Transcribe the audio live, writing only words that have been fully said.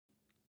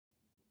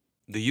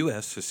The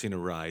U.S. has seen a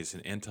rise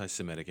in anti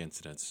Semitic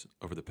incidents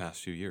over the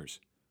past few years,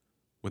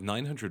 with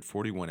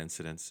 941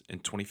 incidents in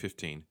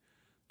 2015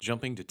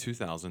 jumping to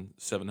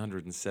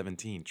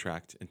 2,717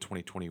 tracked in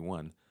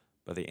 2021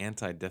 by the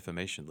Anti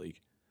Defamation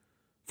League.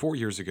 4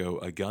 years ago,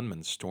 a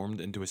gunman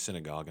stormed into a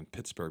synagogue in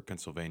Pittsburgh,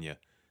 Pennsylvania,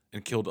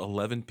 and killed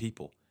 11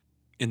 people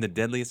in the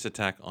deadliest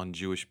attack on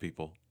Jewish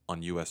people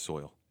on U.S.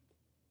 soil.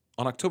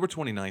 On October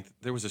 29th,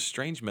 there was a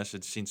strange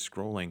message seen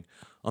scrolling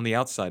on the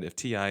outside of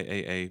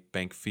TIAA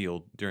Bank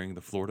Field during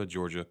the Florida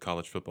Georgia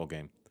college football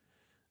game.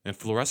 In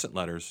fluorescent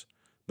letters,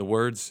 the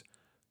words,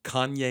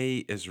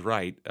 "Kanye is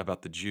right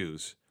about the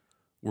Jews,"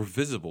 were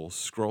visible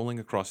scrolling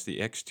across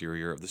the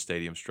exterior of the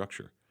stadium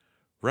structure,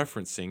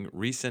 referencing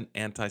recent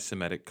anti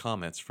Semitic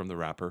comments from the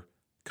rapper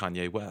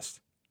Kanye West.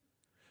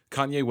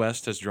 Kanye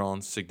West has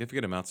drawn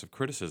significant amounts of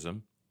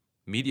criticism,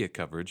 media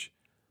coverage,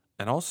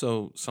 and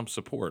also some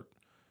support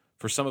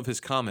for some of his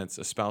comments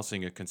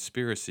espousing a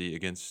conspiracy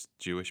against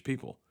Jewish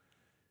people.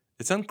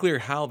 It's unclear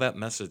how that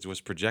message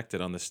was projected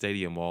on the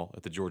stadium wall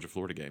at the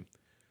Georgia-Florida game.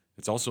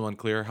 It's also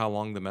unclear how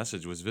long the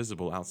message was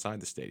visible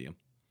outside the stadium.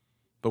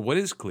 But what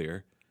is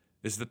clear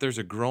is that there's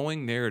a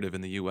growing narrative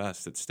in the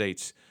U.S. that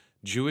states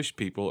Jewish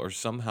people are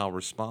somehow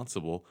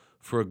responsible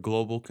for a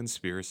global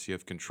conspiracy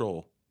of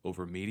control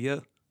over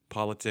media,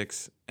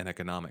 politics, and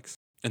economics.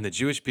 And the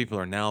Jewish people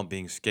are now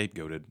being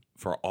scapegoated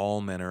for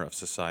all manner of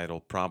societal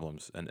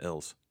problems and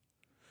ills.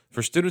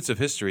 For students of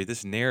history,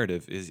 this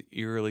narrative is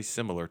eerily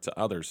similar to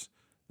others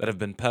that have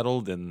been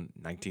peddled in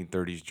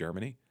 1930s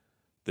Germany,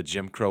 the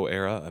Jim Crow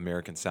era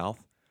American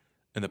South,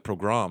 and the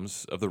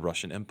pogroms of the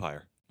Russian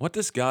Empire. What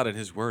does God and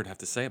His Word have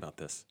to say about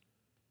this?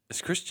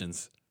 As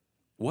Christians,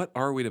 what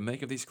are we to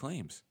make of these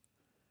claims?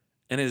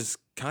 And is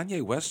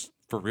Kanye West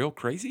for real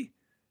crazy?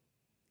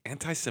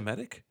 Anti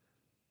Semitic?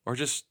 Or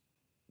just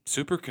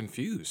super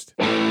confused?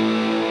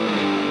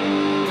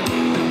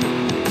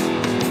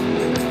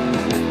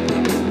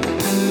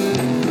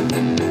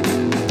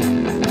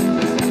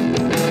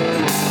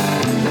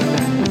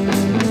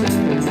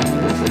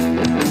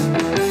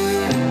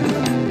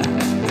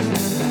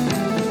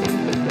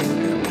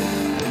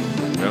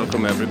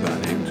 Welcome,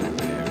 everybody, to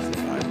the Here's the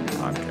Bible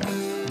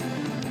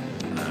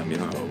podcast. I'm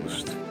your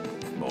host,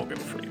 Morgan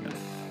Freeman.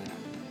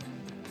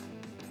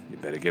 You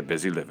better get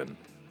busy living.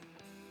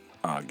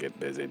 I'll get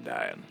busy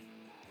dying.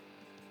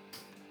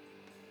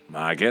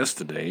 My guest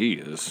today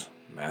is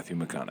Matthew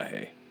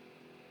McConaughey.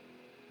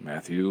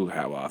 Matthew,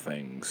 how are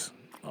things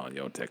on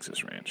your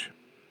Texas ranch?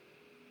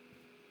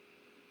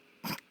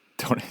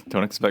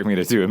 Don't expect me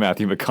to do a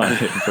Matthew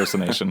McConaughey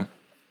impersonation.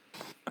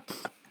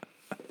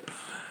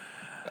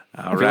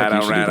 All right.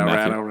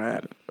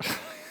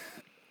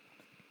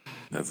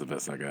 That's the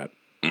best I got.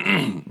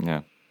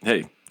 Yeah.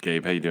 Hey,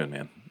 Gabe, how you doing,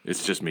 man?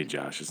 It's just me,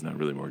 Josh. It's not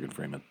really Morgan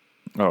Freeman.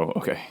 Oh,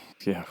 okay.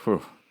 Yeah.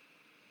 Whew.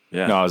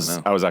 Yeah. No,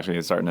 I was actually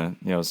starting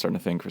to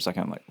think for a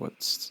second, like,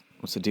 what's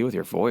the deal with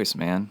your voice,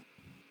 man?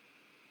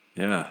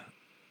 Yeah.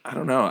 I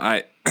don't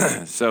know.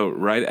 So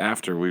right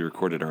after we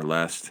recorded our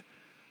last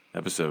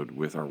episode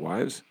with our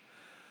wives,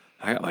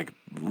 I got like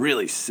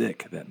really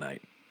sick that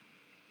night.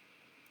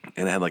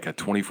 And I had like a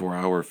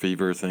 24-hour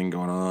fever thing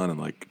going on and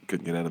like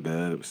couldn't get out of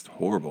bed. It was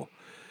horrible.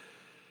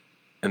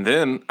 And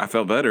then I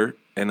felt better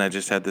and I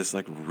just had this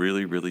like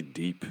really, really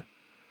deep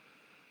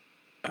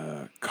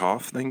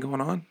cough thing going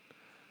on.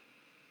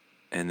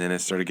 And then it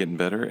started getting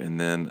better. And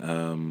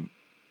then,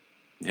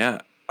 I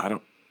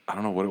don't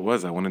know what it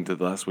was. I went into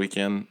the last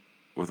weekend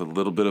with a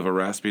little bit of a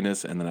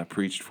raspiness and then I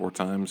preached 4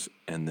 times.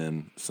 And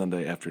then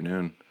Sunday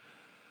afternoon,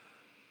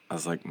 I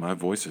was like, my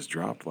voice has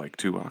dropped like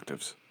 2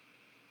 octaves.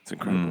 It's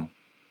incredible.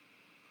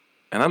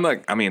 And I'm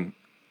like,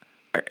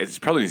 it's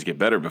probably needs to get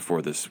better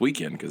before this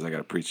weekend because I got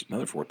to preach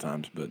another 4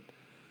 times. But,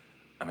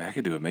 I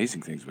could do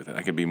amazing things with it.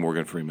 I could be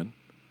Morgan Freeman.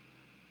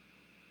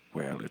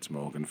 Well, it's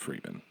Morgan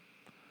Freeman.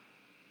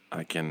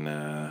 I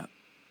can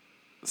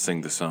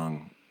sing the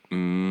song,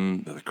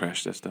 the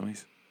Crash Test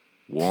Dummies.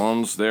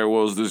 Once there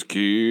was this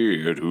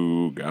kid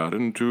who got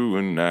into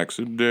an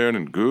accident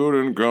and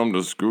couldn't come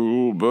to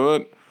school,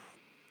 but,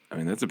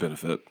 that's a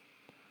benefit.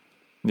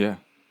 Yeah.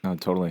 No,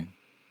 totally.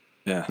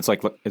 Yeah.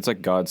 It's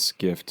like God's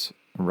gift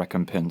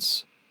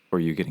recompense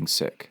for you getting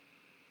sick.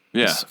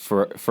 Yeah.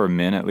 For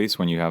men, at least,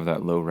 when you have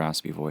that low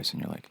raspy voice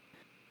and you're like,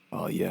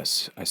 oh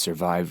yes, I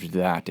survived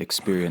that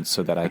experience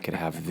so that I could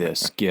have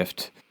this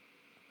gift.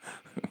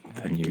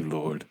 Thank you,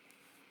 Lord.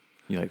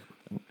 You like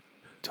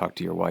talk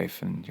to your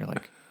wife and you're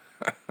like,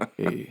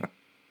 hey,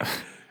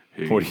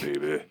 hey,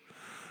 baby.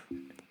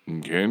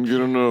 Can't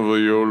get enough of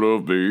your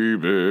love,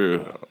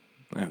 baby.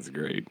 That's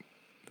great.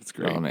 That's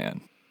great. Oh,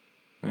 man.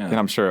 Yeah. And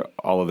I'm sure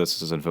all of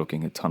this is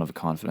invoking a ton of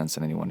confidence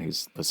in anyone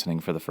who's listening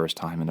for the first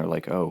time and they're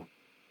like, oh,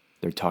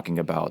 they're talking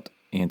about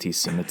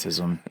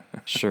anti-Semitism.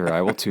 Sure,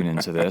 I will tune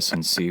into this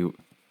and see.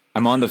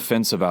 I'm on the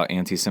fence about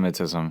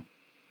anti-Semitism.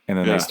 And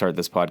then they start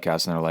this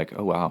podcast and they're like,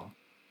 oh, wow.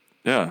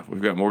 Yeah,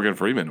 we've got Morgan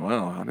Freeman.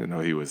 Wow, I didn't know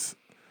he was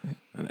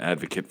an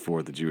advocate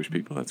for the Jewish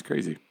people. That's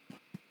crazy.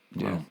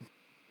 Yeah. Wow.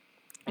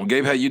 Well,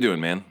 Gabe, how you doing,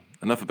 man?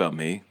 Enough about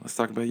me. Let's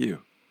talk about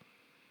you.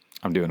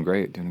 I'm doing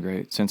great, doing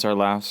great. Since our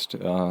last,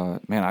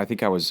 man, I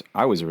think I was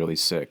really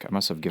sick. I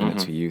must have given it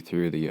to you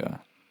through the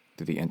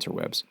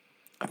interwebs.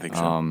 I think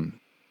so.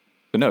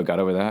 But no, got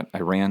over that. I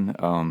ran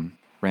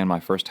my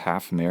first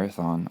half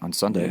marathon on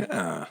Sunday.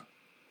 Yeah.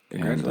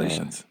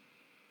 Congratulations.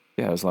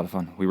 Yeah, it was a lot of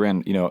fun. We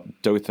ran,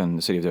 Dothan,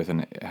 the city of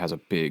Dothan has a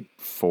big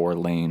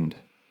 4-laned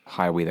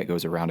highway that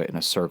goes around it in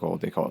a circle.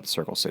 They call it the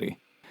Circle City.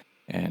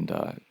 And,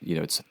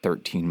 it's a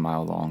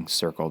 13-mile long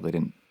circle.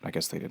 I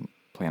guess they didn't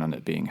plan on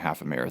it being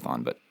half a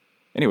marathon. But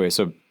anyway,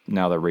 so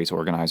now the race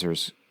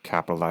organizers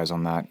capitalize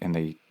on that, and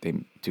they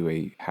do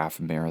a half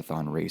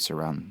marathon race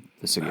around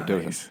the city of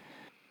Dothan. Nice.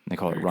 They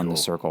call it Very Run cool.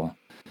 the Circle.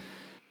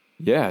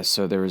 Yeah,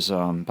 so there was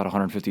about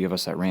 150 of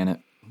us that ran it.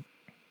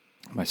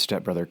 My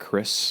stepbrother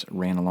Chris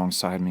ran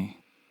alongside me,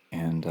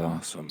 and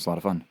Awesome. it was a lot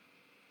of fun.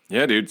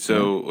 Yeah, dude.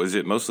 So was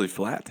it mostly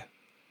flat,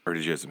 or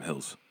did you have some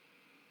hills?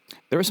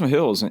 There were some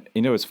hills, and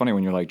it's funny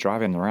when you're like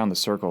driving around the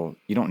circle,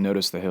 you don't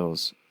notice the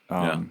hills.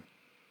 I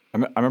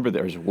remember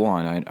there was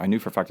one. I knew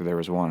for a fact that there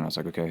was one. And I was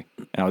like, okay.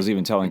 And I was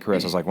even telling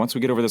Chris, I was like, once we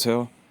get over this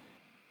hill,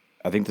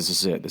 I think this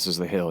is it. This is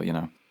the hill.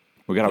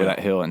 We got over that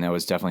hill, and that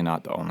was definitely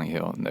not the only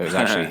hill. There was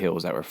actually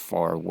hills that were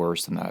far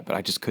worse than that, but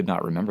I just could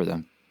not remember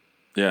them.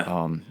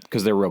 Yeah.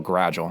 Because they're real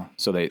gradual.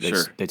 So they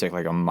Sure. take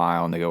like a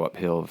mile and they go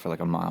uphill for like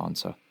a mile, and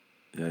so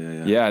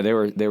Yeah. yeah, they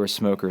were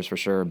smokers for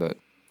sure, but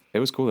it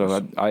was cool though.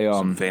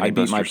 fanny I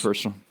beat my busters.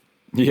 personal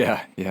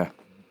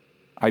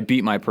I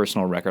beat my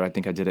personal record. I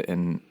think I did it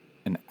in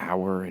an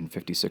hour and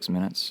 56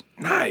 minutes.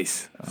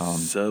 Nice.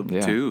 Sub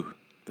yeah. 2.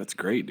 That's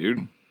great,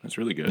 dude. That's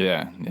really good.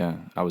 Yeah,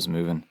 I was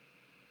moving.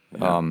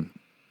 Yeah.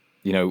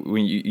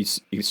 When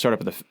you start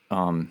up at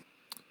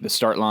the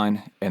start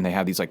line, and they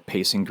have these like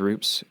pacing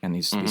groups, and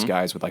these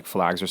guys with like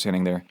flags are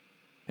standing there,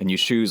 and you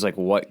choose like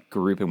what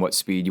group and what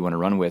speed you want to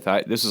run with.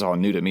 This is all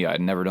new to me. I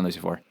had never done this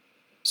before,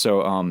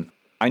 so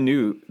I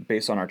knew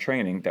based on our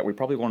training that we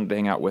probably wanted to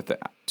hang out with the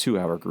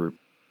 2-hour group,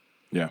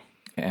 Yeah.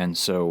 and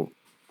so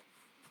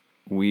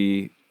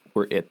we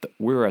were at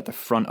the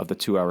front of the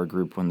 2-hour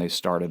group when they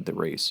started the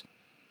race,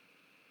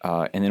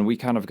 and then we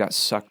kind of got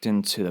sucked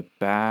into the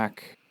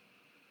back.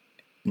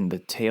 In the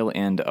tail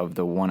end of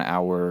the 1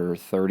 hour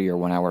 30 or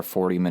 1 hour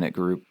 40 minute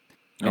group,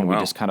 and we wow.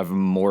 just kind of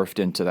morphed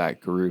into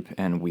that group,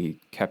 and we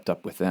kept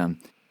up with them,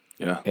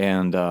 Yeah.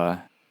 and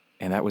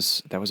that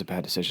was a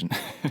bad decision.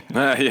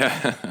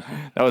 Yeah.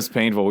 That was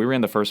painful. We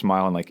ran the first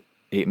mile in like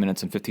 8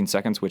 minutes and 15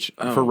 seconds, which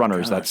for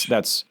runners gosh.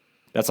 that's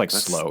like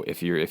slow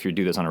if you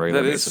do this on a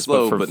regular That is basis.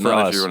 slow, for but not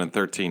us, if you're running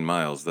 13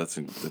 miles. That's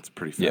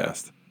pretty Yeah.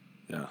 fast.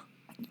 Yeah.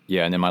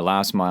 Yeah, and then my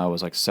last mile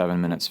was like 7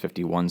 minutes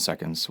 51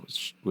 seconds,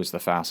 which was the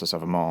fastest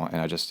of them all.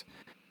 And I just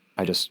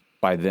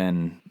by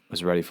then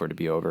was ready for it to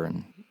be over.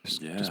 And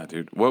Yeah,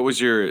 dude. What was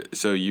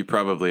so you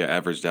probably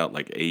averaged out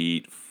like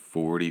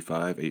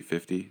 8:45,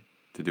 8:50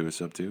 to do a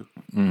sub 2?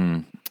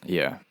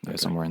 yeah,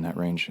 somewhere in that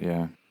range.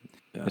 Yeah.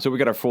 And so we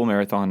got our full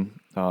marathon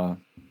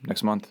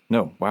next month.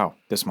 No, wow,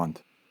 this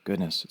month.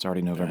 Goodness, it's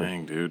already November.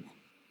 Dang, dude.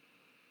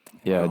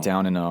 Yeah, Wow.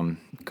 down in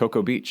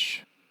Cocoa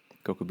Beach,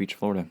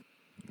 Florida.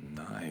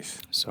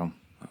 Nice. So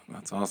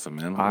That's awesome,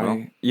 man.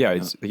 Well,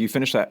 you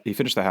finish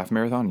the half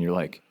marathon, and you're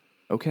like,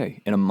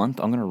 okay, in a month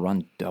I'm gonna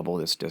run double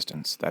this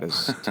distance. That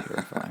is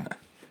terrifying.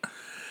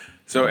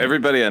 so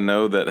everybody I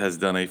know that has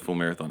done a full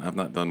marathon, I've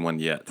not done one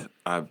yet.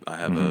 I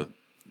have a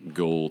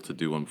goal to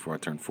do one before I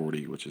turn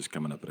 40, which is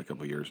coming up in a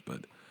couple of years.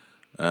 But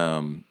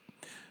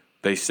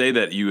they say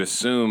that you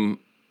assume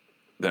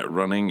that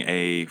running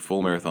a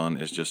full marathon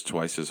is just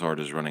twice as hard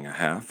as running a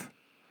half.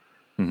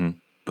 Mm-hmm.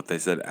 But they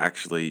said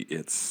actually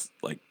it's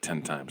like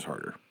 10 times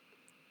harder.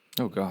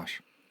 Oh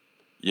gosh.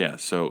 Yeah,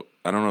 so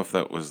I don't know if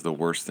that was the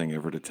worst thing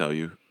ever to tell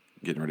you,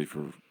 getting ready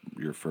for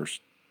your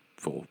first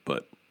full,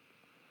 but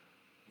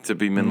to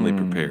be mentally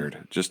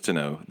prepared, just to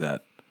know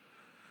that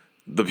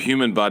the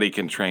human body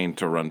can train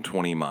to run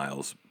 20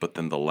 miles, but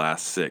then the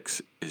last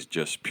 6 is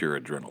just pure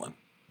adrenaline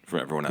for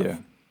everyone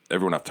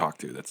I've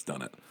talked to that's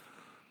done it.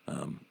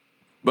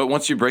 But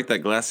once you break that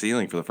glass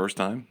ceiling for the first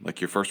time,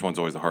 like your first one's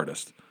always the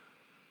hardest.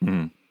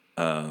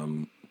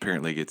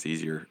 Apparently it gets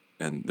easier,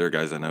 and there are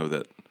guys I know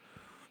that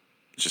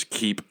just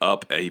keep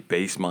up a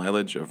base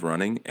mileage of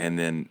running, and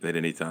then at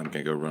any time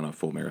can go run a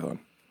full marathon.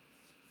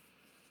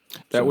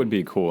 That would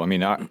be cool. I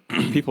mean,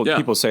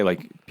 people say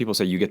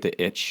you get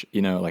the itch,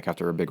 like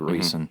after a big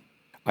race, and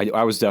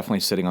I was definitely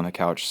sitting on the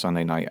couch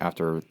Sunday night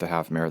after the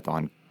half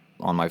marathon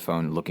on my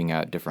phone, looking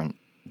at different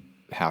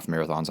half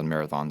marathons and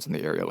marathons in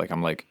the area. Like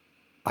I'm like,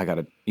 I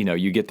gotta,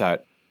 you get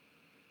that.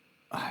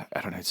 I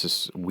don't know. It's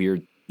this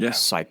weird,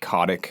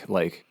 psychotic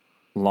like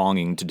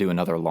longing to do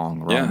another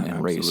long run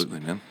and race. Absolutely,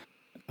 man.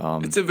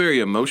 It's a very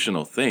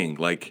emotional thing.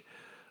 Like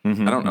I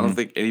don't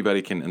think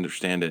anybody can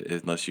understand it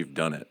unless you've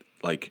done it.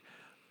 Like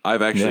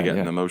I've actually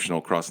gotten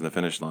emotional crossing the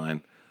finish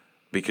line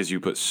because you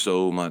put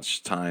so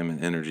much time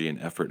and energy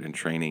and effort and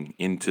training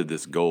into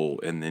this goal,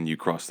 and then you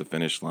cross the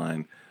finish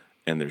line,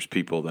 and there's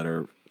people that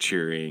are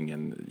cheering,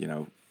 and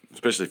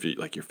especially if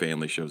like your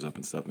family shows up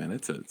and stuff. Man,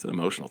 it's an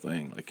emotional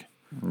thing. Like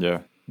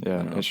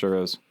it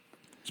sure is.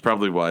 it's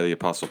probably why the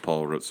Apostle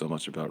Paul wrote so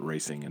much about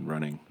racing and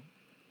running.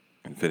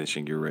 and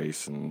finishing your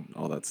race and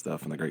all that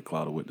stuff, and the great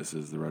cloud of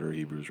witnesses the writer of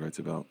Hebrews writes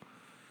about.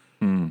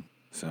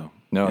 So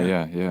No,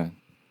 yeah.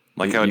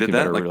 like You- how I you did can that,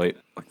 better like, relate.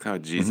 like how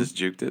Jesus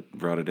juked it,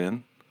 brought it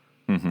in,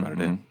 brought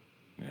it in.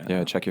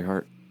 Yeah, check your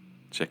heart.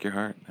 Check your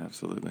heart,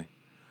 absolutely.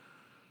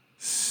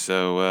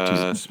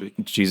 So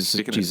Jesus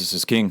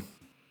is king.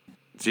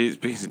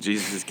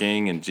 Jesus is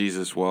king, and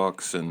Jesus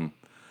walks, and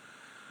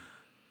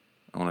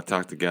I want to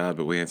talk to God,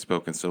 but we ain't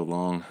spoken so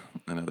long.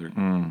 And other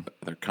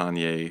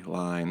Kanye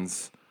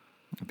lines.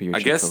 Be your I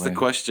guess the Chick-fil-A.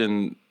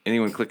 question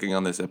anyone clicking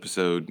on this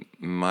episode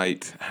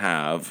might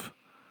have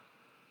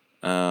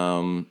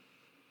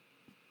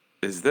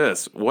is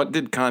this: what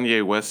did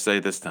Kanye West say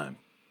this time?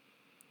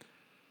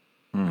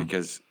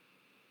 Because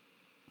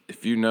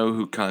if you know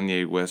who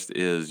Kanye West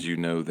is, you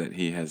know that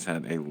he has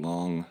had a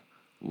long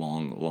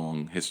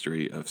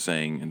history of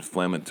saying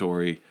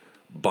inflammatory,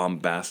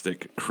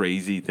 bombastic,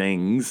 crazy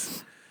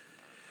things.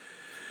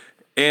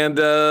 And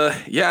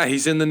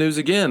he's in the news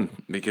again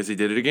because he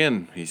did it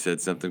again. He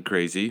said something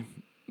crazy,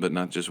 but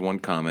not just one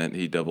comment.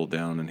 He doubled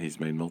down and he's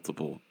made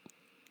multiple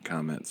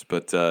comments.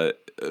 But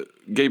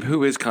Gabe,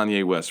 who is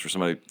Kanye West for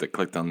somebody that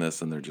clicked on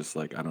this and they're just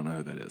like, I don't know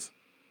who that is?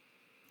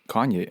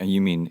 Kanye, and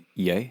you mean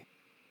Ye?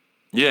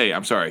 Ye,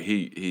 I'm sorry.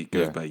 He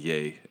goes Yeah. by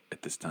Ye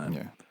at this time,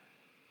 Yeah.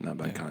 not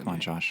by Kanye. Come on,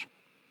 Josh.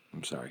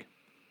 I'm sorry.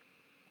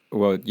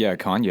 Well, yeah,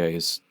 Kanye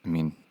is, I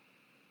mean,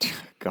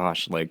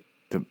 gosh, like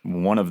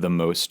one of the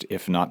most,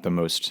 if not the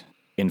most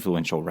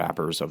influential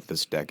rappers of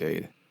this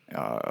decade,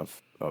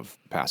 of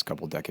past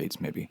couple decades,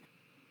 maybe.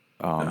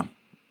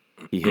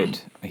 He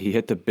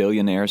hit the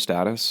billionaire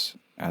status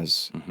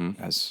as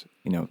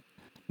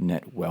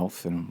net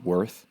wealth and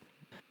worth.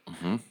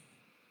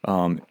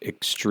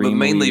 Extremely, But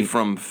mainly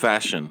from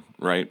fashion,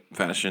 right?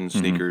 Fashion,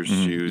 sneakers,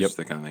 shoes, Yep.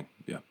 that kind of thing.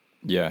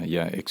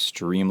 yeah,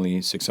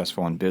 extremely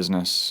successful in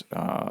business,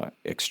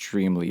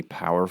 extremely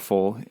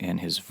powerful in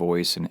his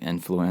voice and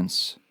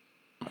influence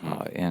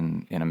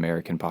in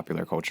American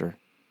popular culture.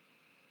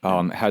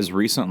 Has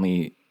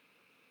recently,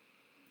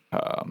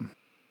 I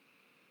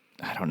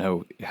don't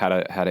know, had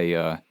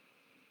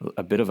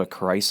a bit of a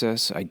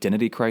crisis,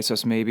 identity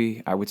crisis,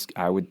 maybe. I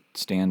would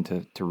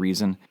stand to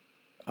reason.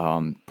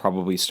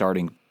 Probably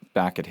starting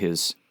back at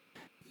his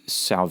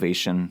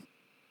salvation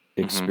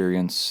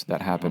experience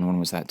that happened. When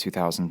was that?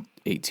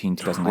 2018,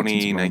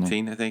 2019?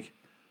 2019, I think.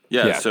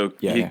 Yeah, Yeah, so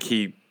yeah.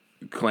 he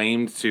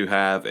claimed to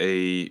have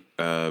a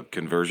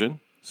conversion.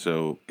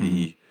 So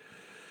he,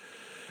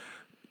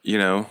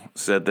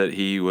 said that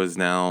he was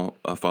now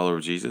a follower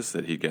of Jesus,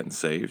 that he'd gotten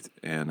saved.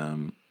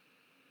 And,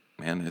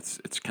 man,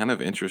 it's kind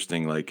of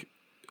interesting. Like,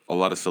 a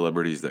lot of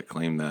celebrities that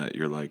claim that,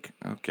 you're like,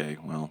 okay,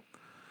 well,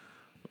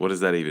 what does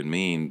that even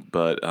mean?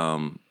 But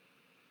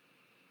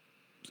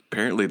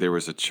apparently there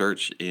was a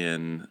church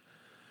in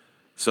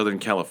Southern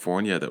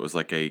California that was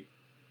like a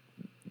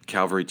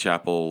Calvary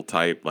Chapel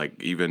type,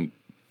 like even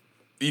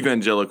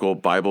evangelical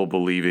Bible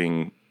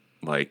believing,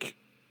 like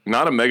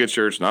not a mega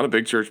church, not a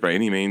big church by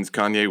any means.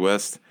 Kanye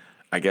West,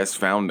 I guess,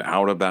 found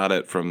out about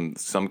it from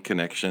some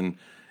connection,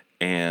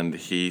 and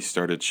he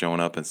started showing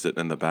up and sitting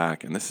in the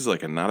back. And this is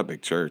like not a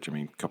big church. I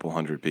mean, a couple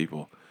hundred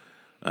people.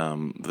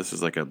 This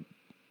is like a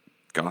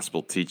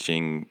gospel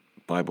teaching,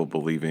 Bible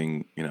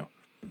believing,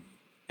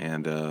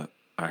 And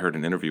I heard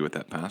an interview with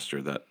that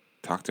pastor that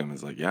talked to him.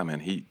 Is like, yeah, man,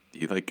 he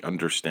like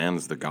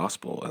understands the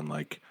gospel and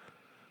like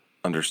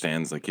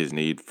understands like his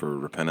need for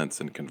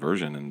repentance and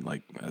conversion, and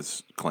like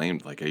has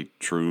claimed like a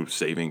true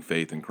saving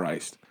faith in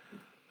Christ.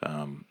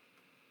 And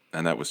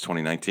that was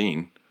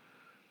 2019.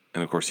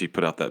 And of course, he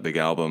put out that big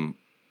album.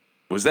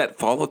 Was that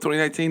fall of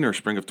 2019 or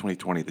spring of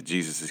 2020? The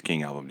Jesus is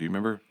King album. Do you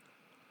remember?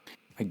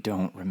 I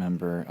don't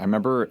remember.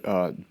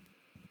 I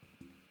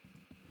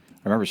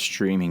remember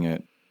streaming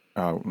it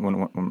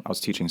when I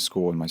was teaching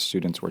school and my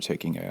students were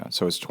taking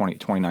so it was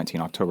 2019,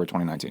 October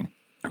 2019.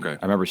 Okay. I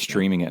remember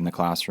streaming it in the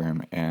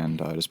classroom and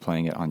just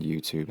playing it on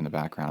YouTube in the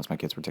background as my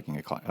kids were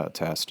taking a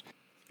test.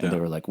 And they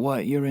were like,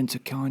 "What? You're into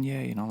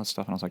Kanye and all this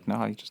stuff?" And I was like,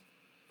 "No, you just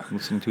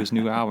listening to his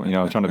new album."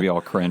 Trying to be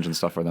all cringe and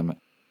stuff for them.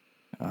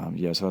 So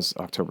that was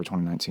October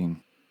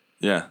 2019.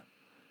 Yeah.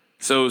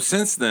 So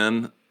since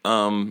then,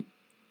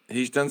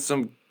 he's done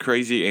some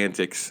crazy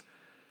antics.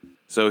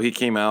 So he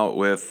came out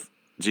with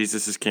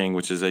Jesus is King,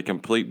 which is a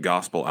complete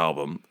gospel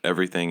album.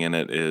 Everything in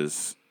it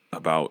is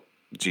about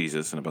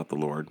Jesus and about the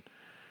Lord.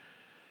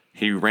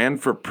 He ran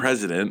for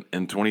president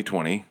in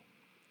 2020.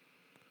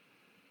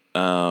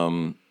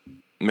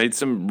 Made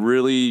some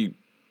really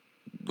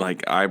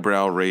like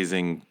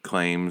eyebrow-raising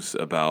claims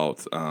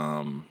about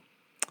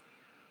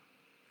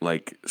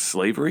like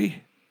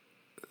slavery,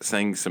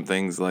 saying some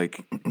things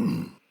like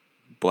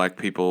black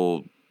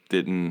people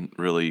didn't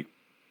really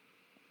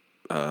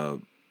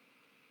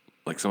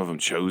like some of them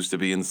chose to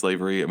be in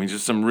slavery. I mean,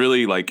 just some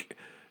really like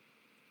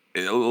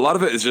a lot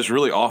of it is just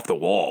really off the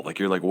wall. Like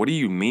you're like, what do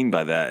you mean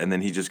by that? And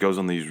then he just goes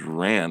on these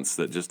rants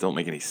that just don't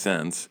make any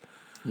sense.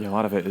 Yeah, a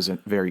lot of it is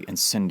very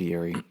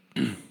incendiary.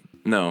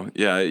 No,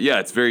 yeah,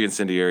 it's very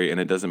incendiary, and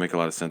it doesn't make a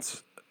lot of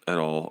sense at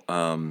all.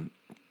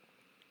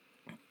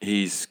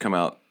 He's come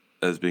out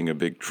as being a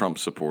big Trump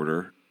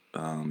supporter,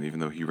 even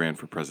though he ran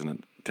for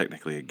president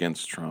technically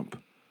against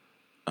Trump.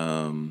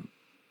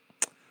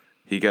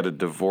 He got a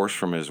divorce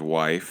from his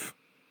wife.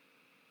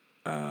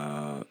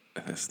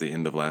 That's the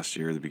end of last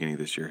year, the beginning of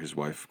this year. His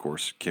wife, of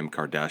course, Kim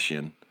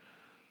Kardashian,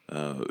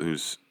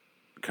 who's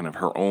kind of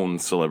her own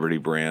celebrity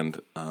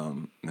brand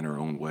in her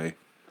own way.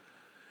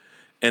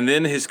 And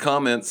then his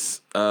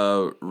comments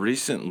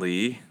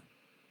recently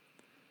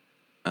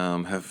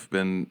have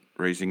been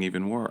raising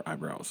even more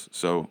eyebrows.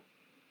 So,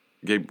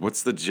 Gabe,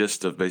 what's the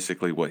gist of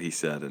basically what he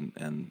said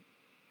and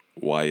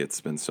why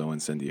it's been so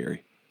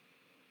incendiary?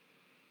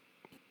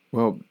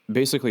 Well,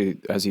 basically,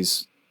 as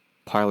he's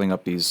piling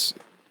up these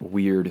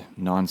weird,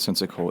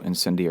 nonsensical,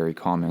 incendiary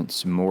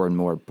comments, more and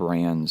more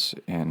brands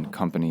and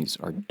companies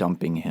are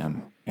dumping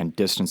him and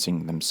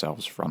distancing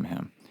themselves from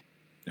him.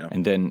 Yeah.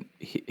 And then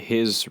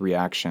his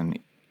reaction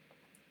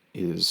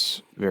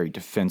is very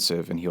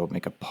defensive, and he'll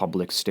make a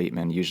public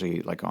statement,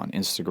 usually like on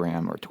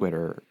Instagram or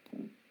Twitter,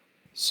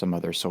 some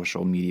other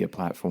social media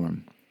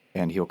platform,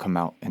 and he'll come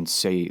out and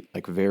say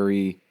like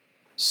very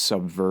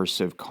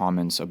subversive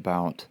comments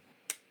about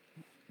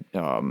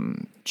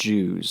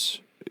Jews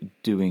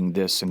doing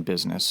this in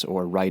business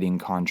or writing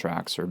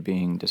contracts or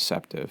being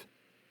deceptive,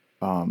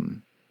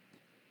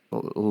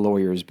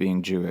 lawyers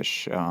being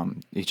Jewish.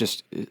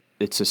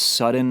 It's a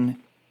sudden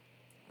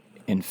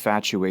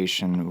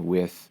infatuation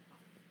with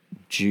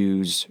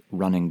Jews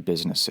running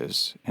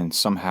businesses and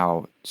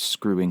somehow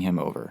screwing him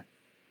over.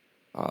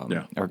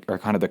 Are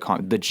kind of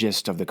the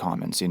gist of the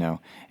comments, you know.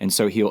 And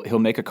so he'll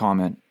make a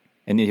comment,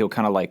 and then he'll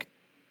kind of like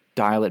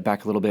dial it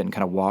back a little bit and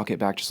kind of walk it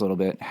back just a little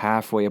bit,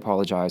 halfway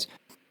apologize,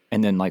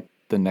 and then like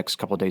the next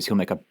couple of days he'll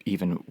make a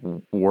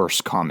even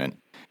worse comment.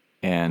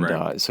 And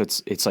Right. so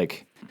it's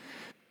like,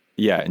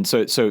 yeah. And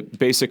so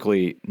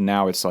basically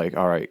now it's like,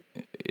 all right,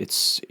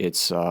 it's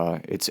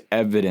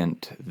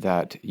evident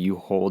that you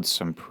hold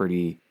some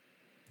pretty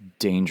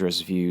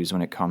dangerous views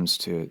when it comes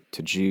to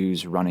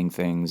Jews running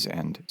things,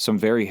 and some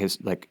very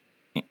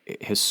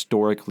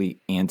historically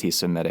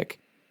anti-Semitic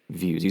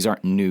views. These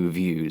aren't new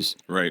views.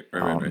 Right.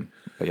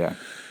 But yeah.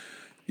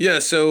 Yeah,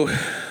 so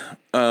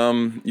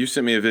you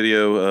sent me a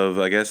video of,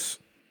 I guess,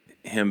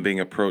 him being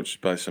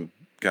approached by some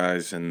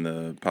guys in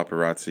the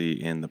paparazzi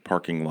in the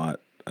parking lot,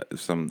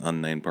 some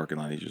unnamed parking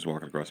lot. He's just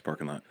walking across the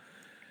parking lot.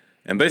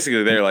 And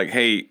basically they're like,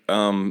 hey,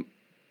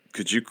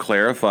 could you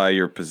clarify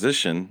your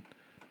position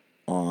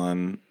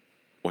on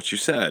what you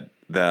said?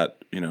 That,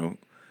 you know,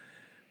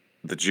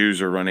 the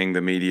Jews are running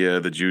the media,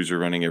 the Jews are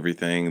running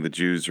everything, the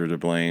Jews are to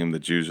blame, the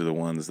Jews are the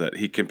ones that...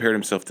 He compared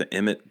himself to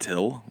Emmett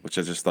Till, which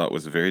I just thought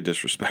was very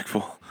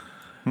disrespectful.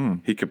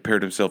 He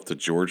compared himself to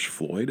George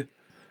Floyd.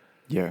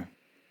 Yeah.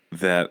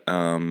 That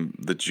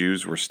the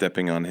Jews were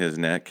stepping on his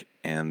neck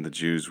and the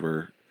Jews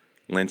were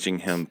lynching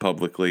him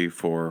publicly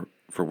for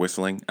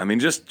whistling. I mean,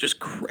 just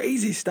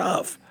crazy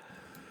stuff.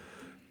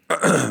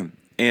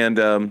 And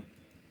I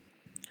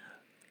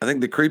think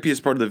the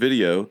creepiest part of the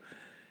video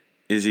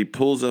is he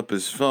pulls up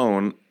his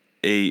phone,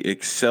 a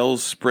Excel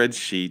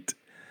spreadsheet,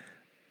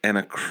 and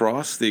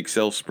across the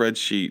Excel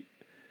spreadsheet,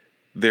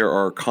 there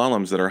are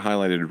columns that are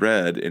highlighted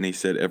red, and he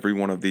said every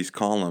one of these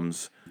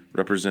columns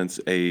represents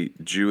a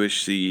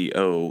Jewish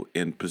CEO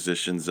in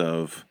positions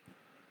of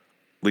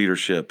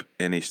leadership,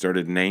 and he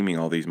started naming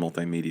all these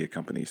multimedia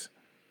companies.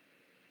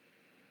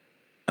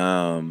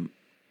 It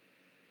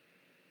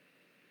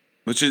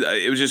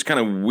was just kind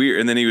of weird.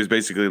 And then he was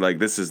basically like,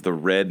 this is the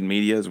red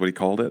media is what he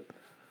called it.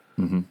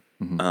 Mm-hmm.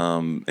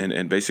 Mm-hmm.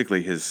 And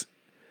basically his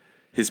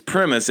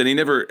premise, and he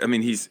never, I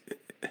mean,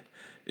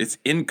 it's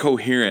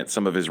incoherent,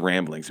 some of his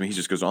ramblings. I mean, he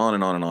just goes on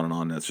and on and on and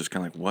on. And it's just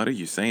kind of like, what are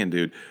you saying,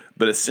 dude?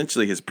 But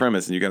essentially his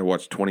premise, and you got to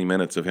watch 20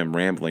 minutes of him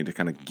rambling to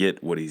kind of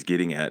get what he's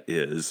getting at,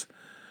 is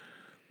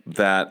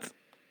that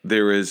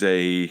there is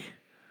a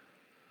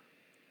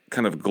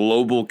kind of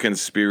global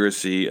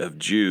conspiracy of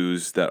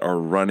Jews that are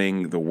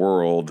running the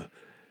world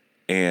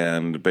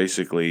and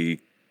basically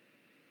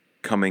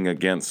coming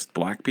against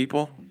black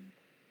people.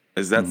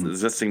 Does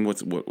that seem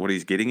what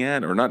he's getting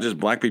at? Or not just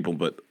black people,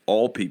 but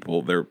all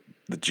people. The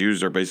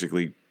Jews are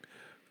basically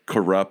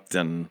corrupt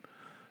and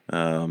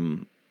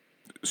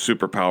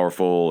super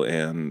powerful,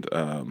 and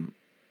I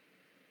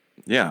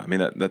mean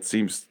that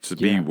seems to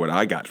be what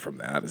I got from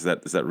that. Is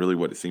that really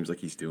what it seems like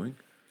he's doing?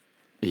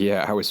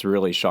 Yeah, I was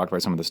really shocked by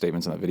some of the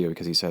statements in that video,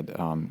 because he said,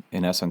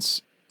 in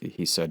essence,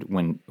 he said,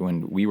 when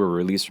we were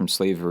released from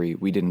slavery,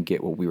 we didn't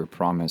get what we were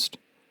promised.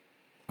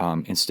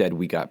 Instead,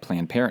 we got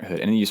Planned Parenthood.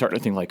 And then you start to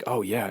think like,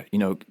 oh, yeah,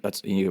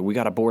 we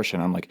got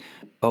abortion. I'm like,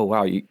 oh,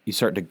 wow. You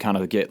start to kind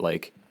of get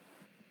like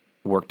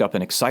worked up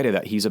and excited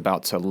that he's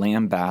about to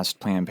lambaste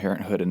Planned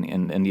Parenthood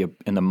and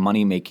the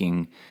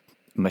money-making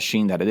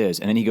machine that it is.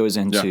 And then he goes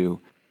into,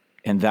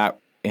 and that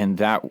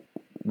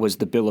was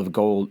the bill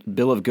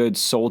of goods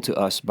sold to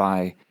us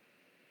by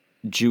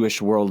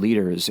Jewish world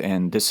leaders.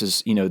 And this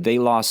is, they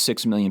lost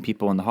 6 million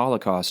people in the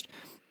Holocaust,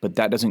 but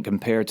that doesn't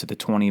compare to the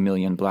 20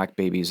 million black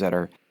babies that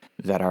are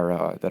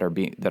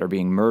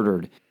being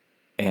murdered.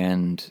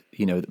 And,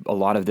 a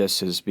lot of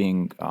this is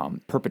being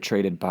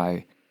perpetrated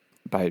by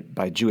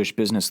Jewish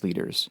business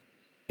leaders.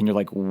 and you're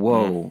like,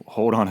 whoa,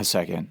 hold on a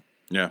second.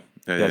 Yeah.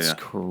 Yeah. That's yeah.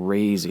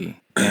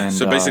 crazy. And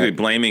So basically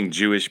blaming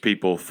Jewish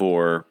people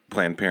for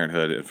Planned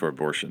Parenthood and for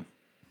abortion.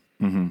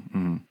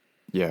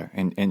 yeah,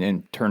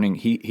 and turning,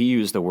 he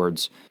used the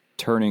words,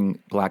 turning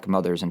black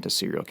mothers into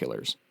serial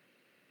killers.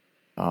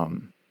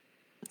 And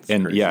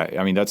crazy. yeah,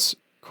 I mean, that's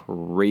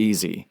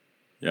crazy.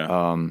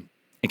 Yeah.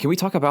 And can we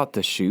talk about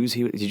the shoes?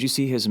 Did you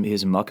see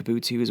his muck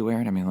boots he was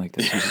wearing? I mean, like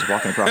this, he's just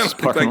walking across his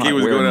Looked parking like lot he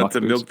was wearing going out muck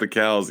to boots. milk the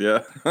cows.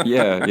 Yeah.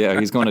 Yeah,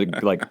 he's going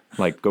to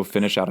like go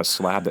finish out a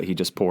slab that he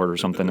just poured or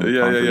something. In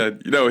concrete. Yeah.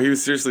 You know, he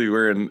was seriously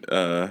wearing,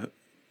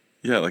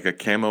 like a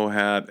camo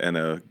hat and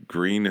a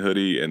green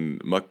hoodie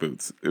and muck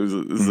boots. It was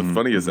the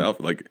funniest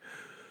outfit. Like,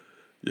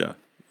 yeah,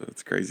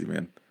 that's crazy,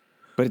 man.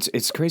 But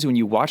it's crazy when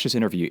you watch this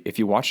interview. If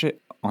you watch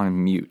it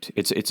on mute,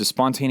 it's a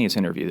spontaneous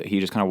interview that he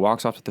just kind of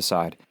walks off to the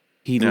side.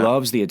 He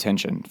loves the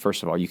attention.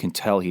 First of all, you can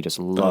tell he just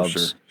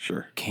loves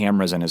Sure.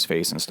 cameras in his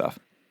face and stuff.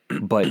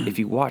 But if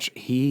you watch,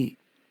 he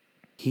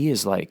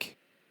is like,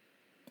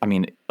 I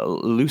mean, a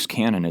loose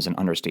cannon is an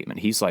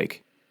understatement. He's a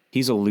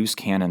loose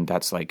cannon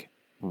that's like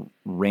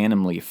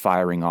randomly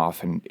firing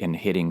off and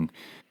hitting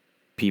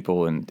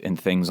people and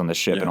things on the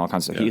ship and all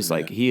kinds of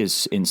stuff. He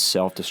is in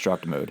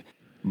self-destruct mode.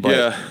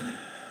 But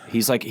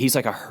he's like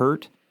a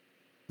hurt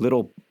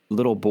little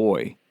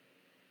boy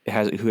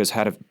who has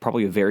had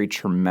probably a very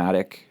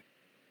traumatic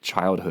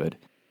childhood,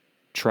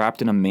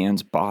 trapped in a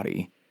man's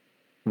body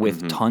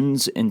with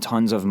tons and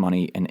tons of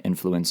money and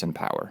influence and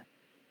power,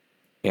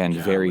 and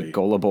very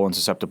gullible and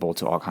susceptible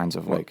to all kinds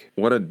of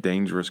What a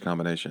dangerous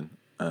combination.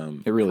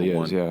 It really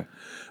is, yeah.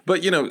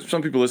 But, you know,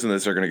 some people listening to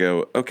this are going to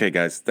go, okay,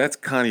 guys, that's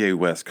Kanye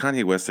West.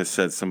 Kanye West has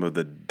said some of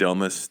the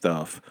dumbest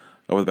stuff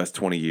over the past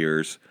 20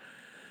 years.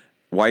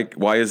 Why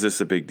is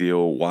this a big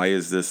deal? Why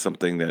is this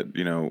something that,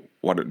 you know,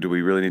 what do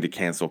we really need to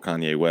cancel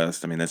Kanye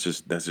West? I mean, that's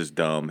just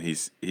dumb.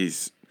 He's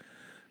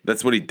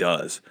that's what he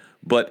does.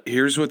 But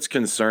here's what's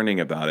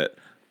concerning about it.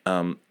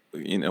 You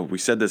know, we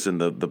said this in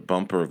the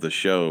bumper of the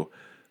show.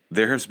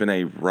 There has been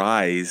a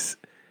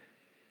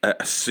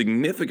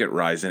significant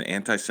rise in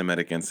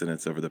anti-Semitic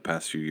incidents over the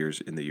past few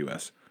years in the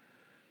U.S.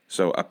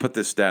 So I put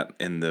this stat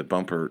in the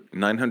bumper: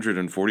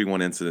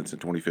 941 incidents in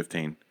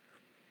 2015,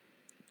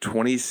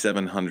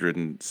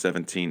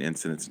 2,717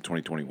 incidents in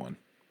 2021.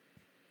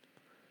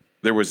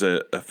 There was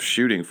a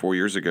shooting 4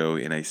 years ago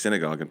in a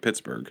synagogue in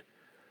Pittsburgh.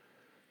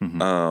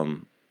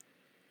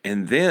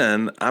 And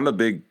then I'm a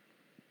big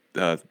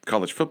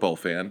college football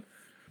fan.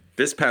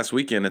 This past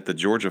weekend at the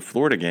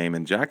Georgia-Florida game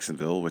in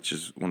Jacksonville, which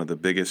is one of the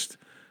biggest,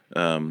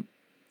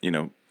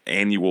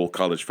 annual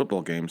college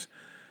football games,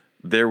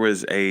 there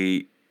was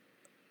I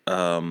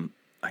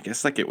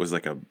guess like it was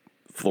like a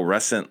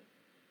fluorescent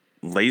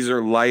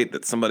laser light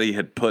that somebody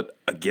had put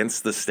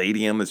against the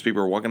stadium as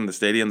people were walking in the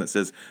stadium that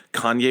says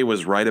Kanye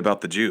was right about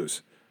the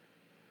Jews,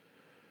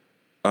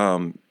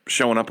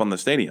 showing up on the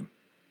stadium.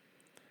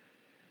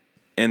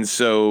 And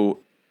so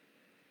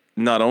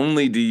not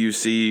only do you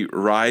see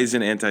rise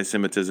in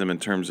anti-Semitism in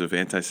terms of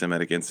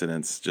anti-Semitic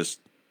incidents just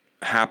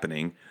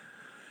happening,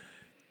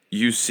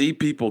 you see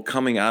people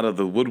coming out of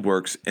the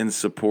woodworks in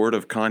support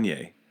of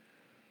Kanye.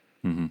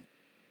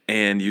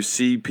 And you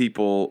see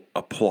people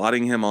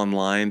applauding him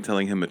online,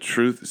 telling him the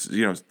truth,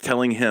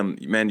 telling him,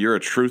 man, you're a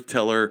truth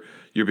teller.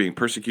 You're being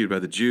persecuted by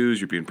the Jews.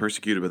 You're being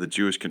persecuted by the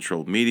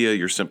Jewish-controlled media.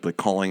 You're simply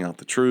calling out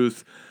the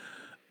truth.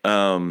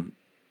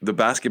 The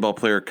basketball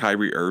player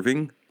Kyrie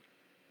Irving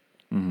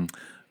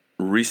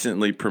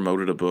recently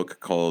promoted a book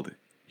called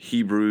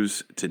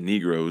Hebrews to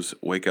Negroes,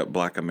 Wake Up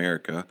Black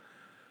America.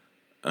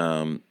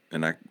 And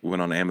I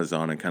went on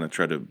Amazon and kind of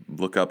tried to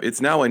look up.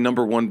 It's now a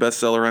 #1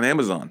 bestseller on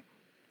Amazon.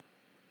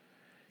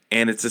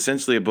 And it's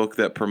essentially a book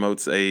that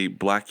promotes a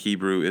Black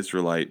Hebrew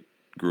Israelite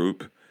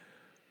group,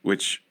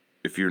 which,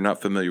 if you're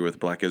not familiar with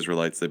Black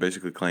Israelites, they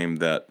basically claim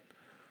that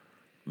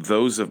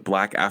those of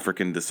Black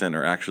African descent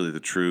are actually the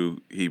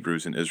true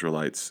Hebrews and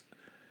Israelites,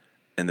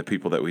 and the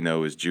people that we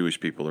know as Jewish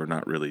people are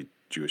not really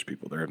Jewish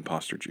people. They're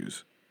imposter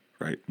Jews,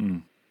 right?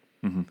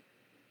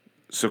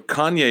 So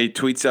Kanye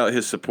tweets out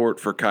his support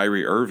for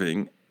Kyrie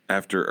Irving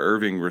after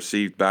Irving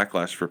received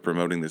backlash for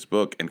promoting this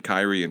book, and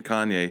Kyrie and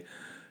Kanye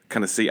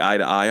kind of see eye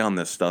to eye on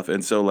this stuff.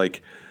 And so,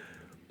 like,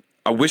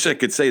 I wish I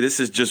could say this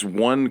is just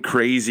one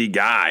crazy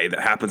guy that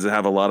happens to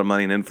have a lot of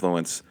money and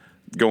influence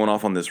going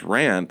off on this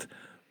rant,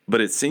 but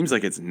it seems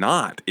like it's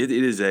not. It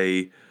is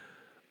a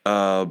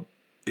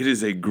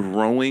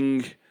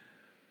growing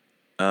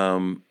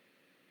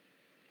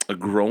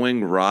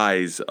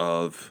rise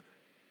of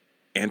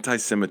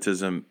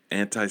anti-Semitism,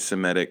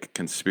 anti-Semitic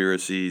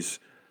conspiracies,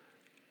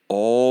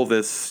 all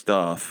this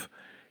stuff.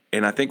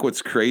 And I think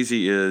what's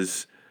crazy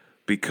is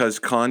because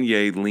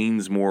Kanye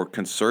leans more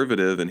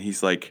conservative and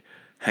he's like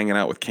hanging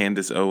out with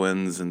Candace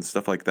Owens and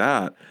stuff like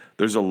that,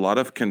 there's a lot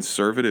of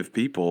conservative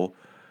people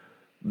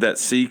that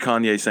see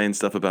Kanye saying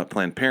stuff about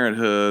Planned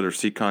Parenthood or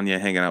see Kanye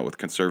hanging out with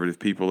conservative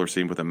people or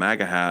see him with a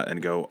MAGA hat and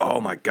go,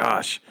 oh my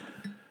gosh,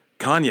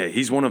 Kanye,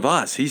 he's one of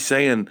us. He's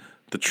saying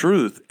the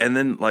truth. And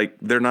then, like,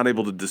 they're not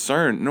able to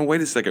discern. No,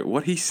 wait a second.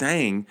 What he's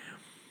saying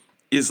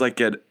is like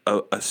a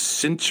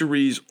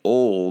centuries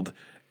old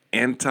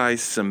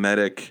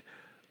anti-Semitic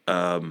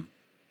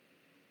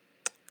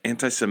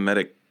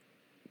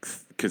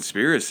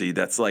conspiracy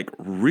that's like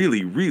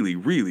really, really,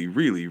 really,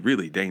 really,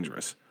 really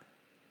dangerous.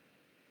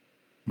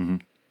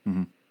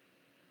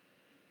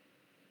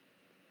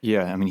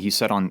 Yeah, I mean, he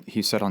said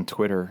on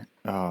Twitter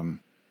that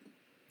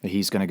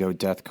he's going to go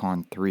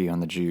DEFCON 3 on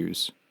the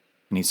Jews,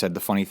 and he said the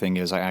funny thing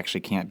is I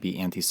actually can't be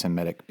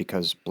anti-Semitic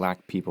because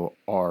black people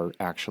are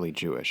actually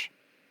Jewish.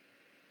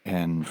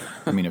 And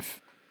I mean,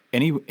 if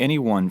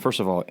anyone, first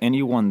of all,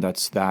 anyone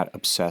that's that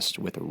obsessed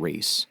with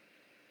race,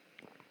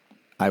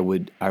 I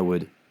would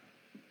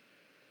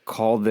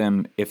call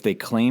them, if they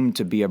claim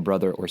to be a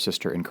brother or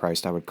sister in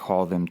Christ, I would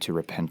call them to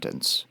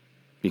repentance,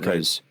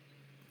 because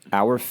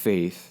our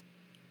faith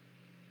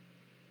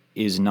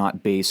is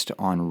not based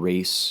on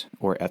race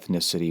or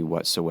ethnicity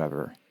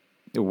whatsoever.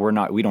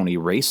 We don't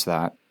erase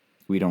that.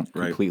 We don't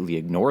completely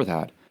ignore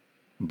that,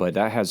 but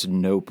that has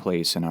no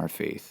place in our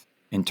faith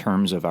in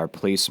terms of our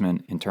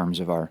placement, in terms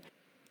of our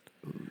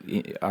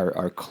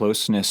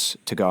closeness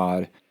to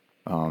God,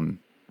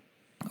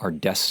 our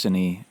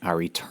destiny,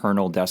 our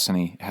eternal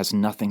destiny. It has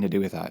nothing to do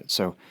with that.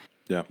 So,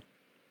 yeah.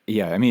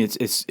 I mean,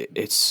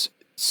 it's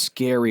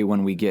scary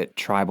when we get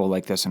tribal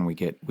like this and we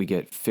get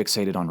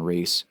fixated on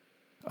race.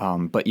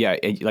 But yeah,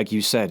 like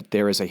you said,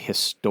 there is a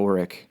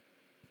historic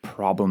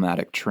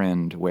problematic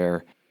trend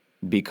where,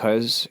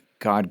 because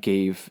God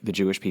gave the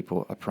Jewish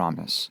people a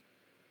promise,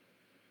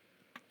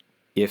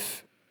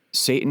 if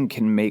Satan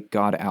can make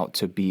God out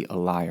to be a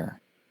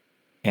liar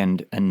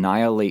and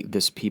annihilate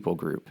this people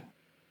group,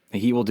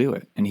 he will do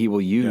it, and he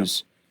will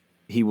use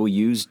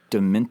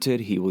demented,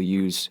 he will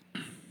use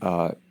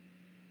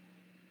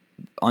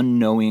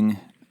unknowing,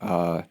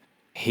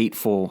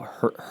 hateful,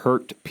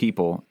 hurt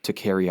people to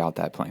carry out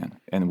that plan,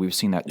 and we've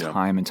seen that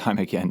time and time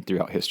again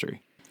throughout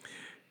history.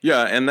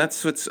 Yeah, and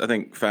that's what's, I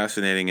think,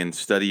 fascinating in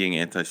studying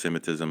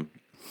anti-Semitism,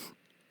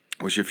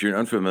 which, if you're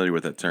unfamiliar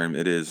with that term,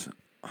 it is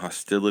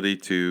hostility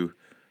to,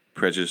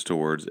 prejudice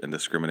towards, and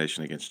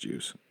discrimination against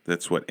Jews.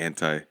 That's what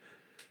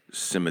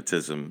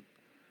anti-Semitism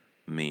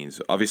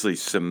means. Obviously,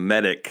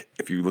 Semitic,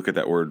 if you look at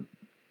that word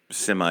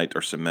Semite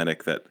or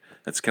Semitic,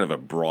 that's kind of a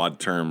broad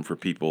term for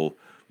people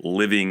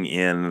living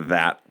in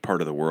that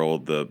part of the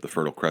world, the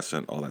Fertile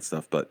Crescent, all that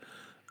stuff. But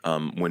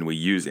when we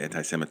use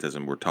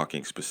anti-Semitism, we're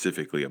talking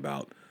specifically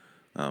about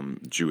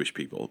Jewish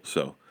people.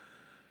 So,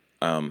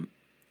 man,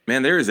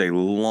 there is a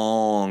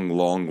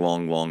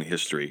long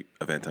history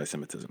of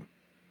anti-Semitism.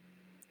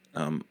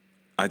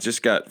 I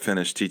just got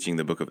finished teaching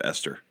the book of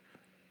Esther,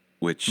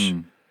 which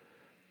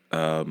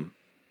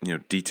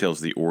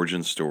details the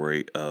origin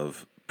story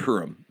of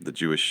Purim, the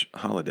Jewish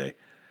holiday.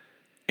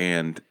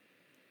 And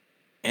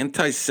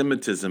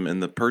anti-Semitism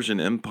in the Persian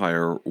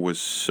Empire was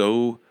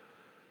so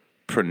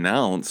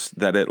pronounced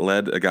that it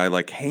led a guy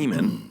like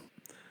Haman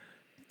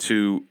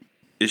to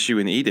issue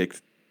an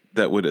edict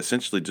that would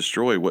essentially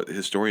destroy what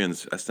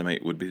historians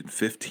estimate would be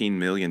 15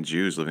 million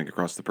Jews living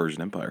across the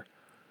Persian Empire.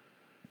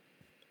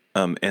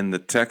 And the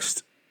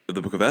text of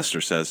the book of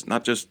Esther says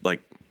not just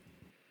like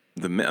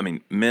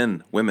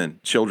men, women,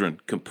 children,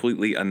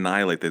 completely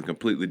annihilate them,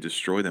 completely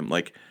destroy them.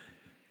 Like,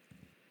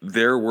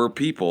 there were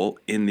people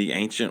in the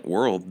ancient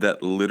world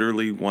that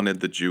literally wanted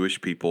the Jewish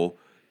people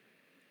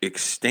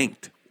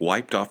extinct,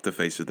 wiped off the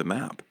face of the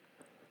map.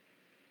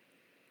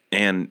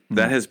 And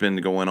that has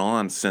been going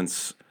on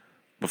since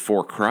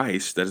before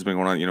Christ. That has been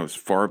going on, as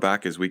far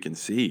back as we can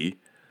see.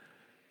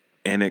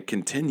 And it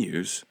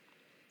continues.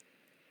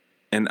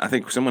 And I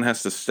think someone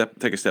has to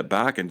take a step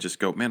back and just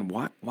go, man,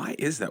 why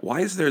is that?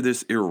 Why is there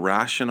this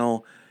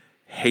irrational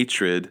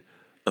hatred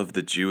of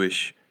the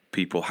Jewish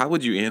people? How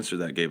would you answer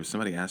that, Gabe, if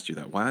somebody asked you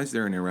that? Why is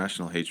there an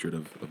irrational hatred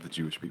of the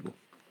Jewish people?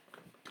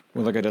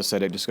 Well, like I just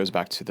said, it just goes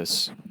back to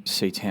this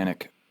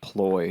satanic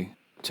ploy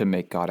to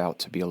make God out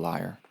to be a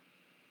liar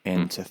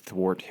and to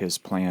thwart his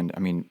plan. I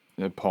mean,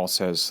 Paul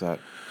says that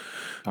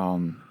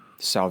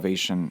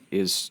salvation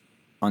is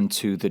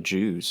unto the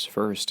Jews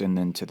first and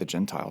then to the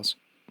Gentiles.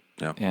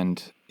 Yeah.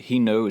 And he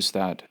knows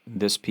that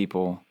this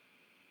people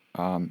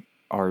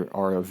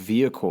are a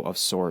vehicle of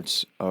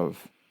sorts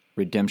of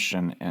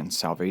redemption and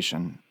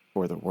salvation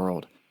for the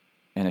world.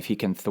 And if he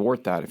can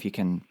thwart that, if he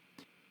can,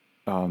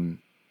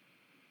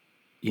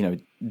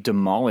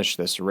 demolish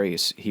this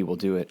race, he will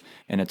do it.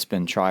 And it's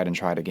been tried and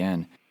tried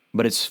again.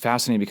 But it's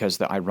fascinating because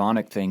the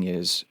ironic thing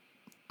is,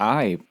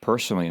 I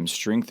personally am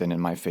strengthened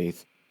in my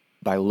faith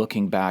by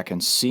looking back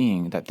and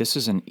seeing that this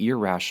is an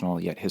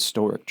irrational yet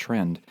historic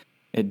trend.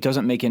 It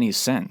doesn't make any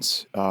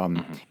sense.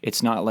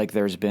 It's not like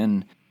there's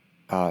been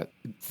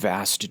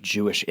vast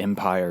Jewish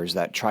empires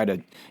that try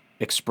to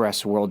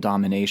express world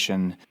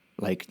domination,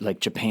 like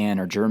Japan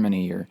or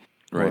Germany or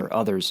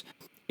others.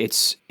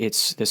 It's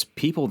this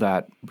people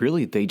that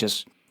really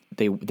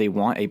they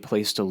want a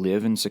place to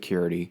live in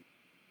security.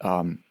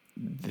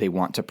 They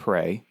want to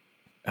pray.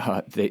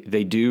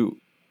 They do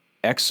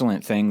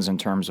excellent things in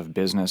terms of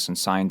business and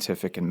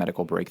scientific and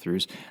medical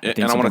breakthroughs.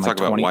 And I want to talk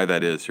about why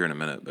that is here in a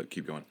minute, but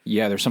keep going.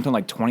 Yeah, there's something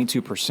like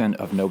 22%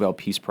 of Nobel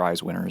Peace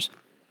Prize winners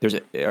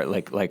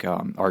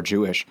are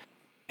Jewish,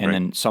 and Right.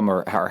 then some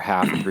are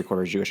half and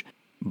 3/4 Jewish.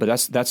 But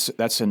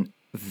that's a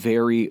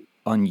very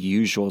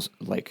unusual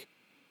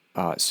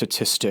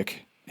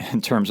statistic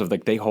in terms of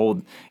like they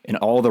hold in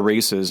all the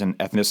races and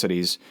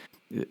ethnicities.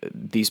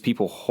 These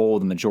people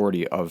hold the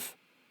majority of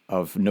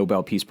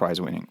Nobel Peace Prize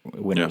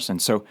winners, Yeah.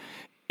 and so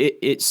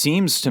it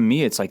seems to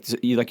me it's like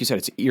you said,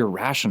 it's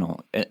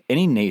irrational.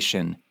 Any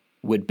nation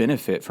would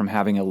benefit from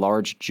having a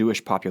large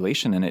Jewish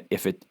population in it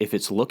if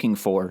it's looking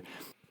for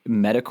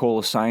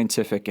medical,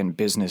 scientific, and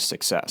business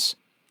success.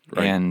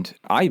 Right. And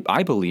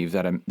I believe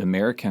that the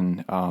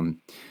American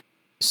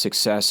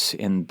success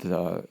in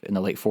the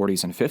late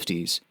 40s and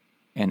 50s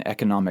and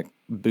economic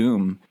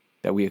boom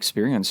that we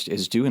experienced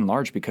is due in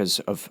large because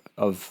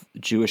of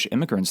Jewish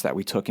immigrants that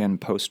we took in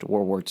post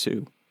World War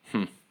II.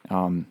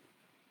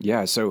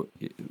 Yeah. So,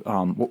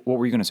 what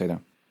were you going to say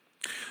though?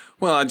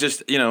 Well, I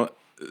just,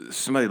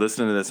 somebody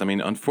listening to this, I mean,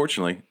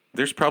 unfortunately,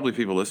 there's probably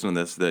people listening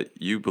to this that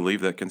you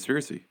believe that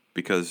conspiracy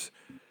because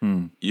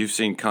you've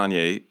seen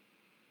Kanye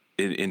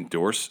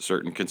endorse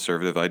certain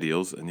conservative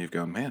ideals and you've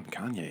gone, man,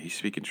 Kanye, he's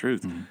speaking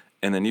truth.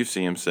 And then you've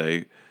seen him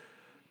say,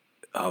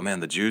 oh man,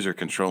 the Jews are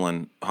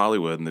controlling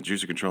Hollywood and the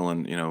Jews are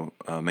controlling,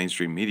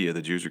 mainstream media.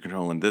 The Jews are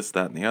controlling this,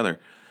 that, and the other.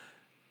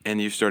 And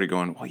you started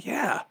going, well,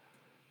 yeah,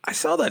 I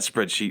saw that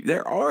spreadsheet.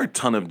 There are a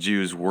ton of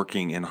Jews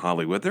working in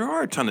Hollywood. There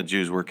are a ton of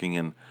Jews working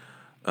in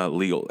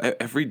legal.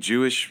 Every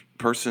Jewish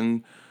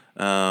person,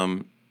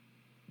 that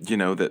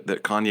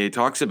Kanye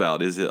talks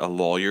about, is it a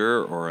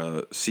lawyer or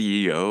a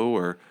CEO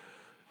or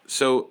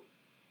so?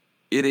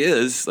 It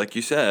is, like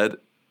you said,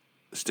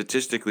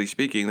 statistically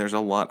speaking, there's a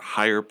lot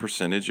higher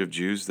percentage of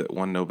Jews that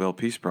won Nobel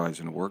Peace Prize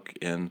and work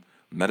in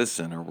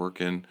medicine or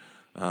work in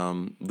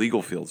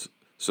legal fields.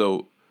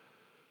 So,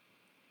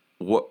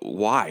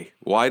 why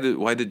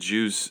did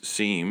Jews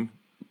seem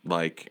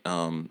like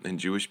and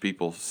Jewish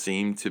people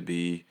seem to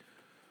be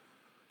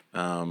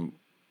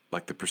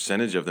like the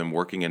percentage of them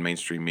working in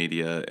mainstream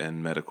media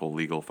and medical,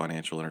 legal,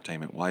 financial,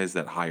 entertainment? Why is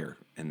that higher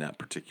in that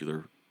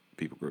particular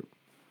people group?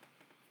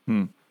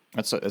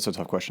 That's a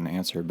tough question to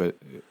answer, but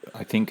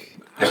I think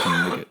I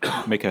can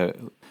make a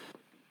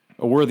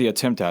worthy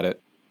attempt at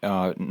it.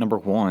 Number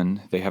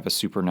one, they have a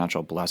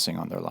supernatural blessing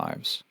on their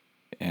lives,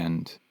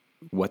 and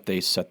what they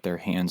set their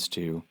hands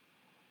to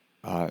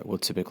will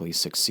typically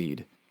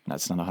succeed.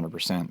 That's not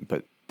 100%,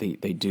 but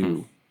they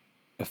do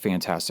a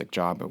fantastic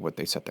job at what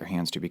they set their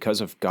hands to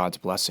because of God's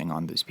blessing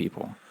on these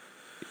people.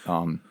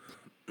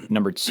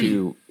 Number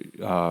two,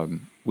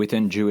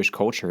 within Jewish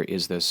culture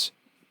is this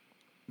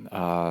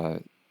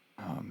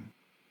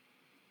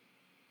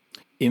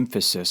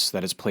emphasis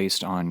that is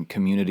placed on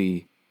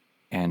community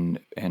and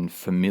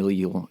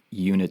familial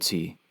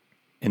unity.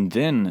 And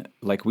then,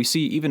 like we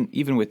see,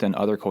 even within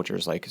other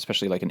cultures, like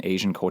especially like in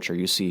Asian culture,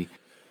 you see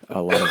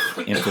a lot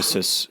of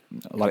emphasis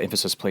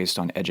placed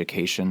on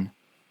education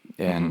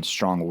and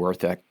strong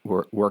work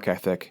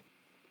ethic,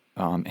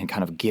 and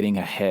kind of getting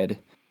ahead.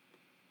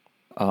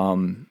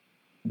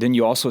 Then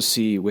you also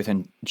see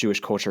within Jewish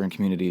culture and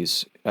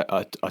communities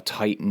a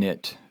tight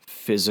knit,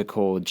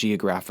 physical,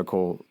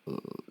 geographical,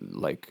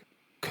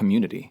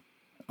 community.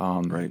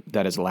 Right.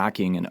 That is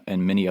lacking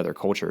in many other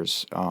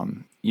cultures.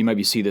 You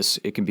maybe see this,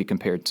 it can be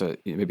compared to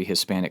maybe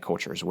Hispanic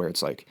cultures where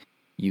it's like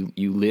you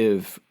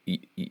live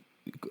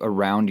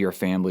around your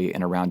family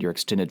and around your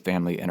extended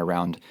family and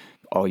around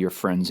all your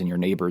friends and your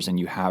neighbors, and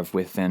you have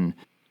within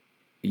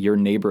your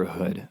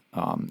neighborhood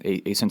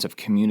a sense of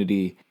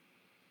community,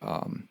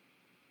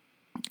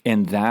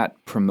 and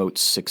that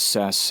promotes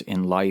success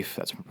in life,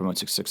 that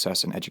promotes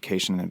success in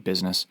education and in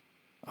business.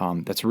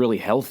 That's really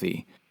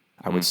healthy,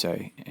 I would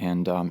say.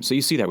 And so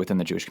you see that within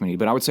the Jewish community.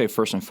 But I would say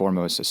first and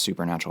foremost, a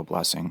supernatural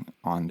blessing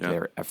on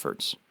their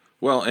efforts.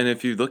 Well, and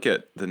if you look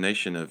at the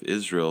nation of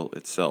Israel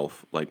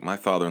itself, like my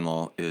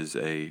father-in-law is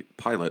a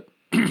pilot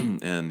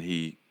and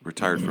he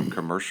retired from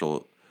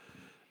commercial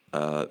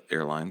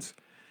airlines.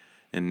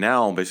 And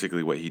now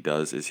basically what he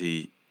does is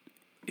he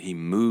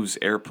moves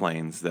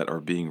airplanes that are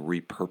being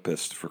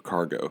repurposed for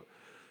cargo.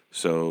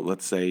 So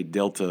let's say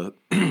Delta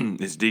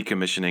is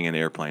decommissioning an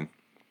airplane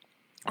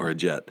or a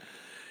jet.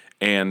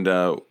 And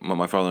what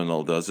my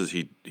father-in-law does is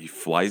he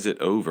flies it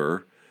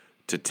over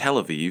to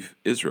Tel Aviv,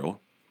 Israel.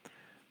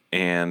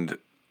 And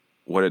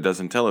what it does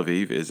in Tel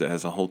Aviv is it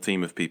has a whole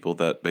team of people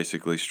that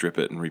basically strip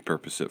it and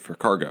repurpose it for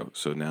cargo.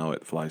 So now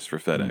it flies for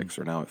FedEx,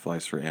 or now it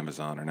flies for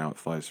Amazon, or now it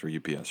flies for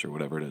UPS, or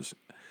whatever it is.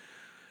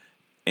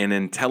 And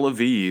in Tel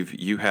Aviv,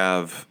 you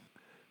have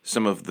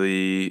some of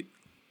the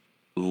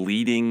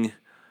leading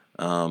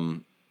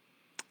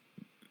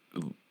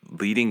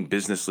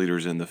business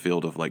leaders in the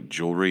field of like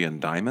jewelry and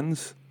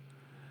diamonds.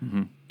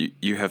 Mm-hmm.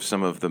 You have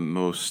some of the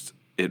most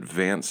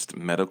advanced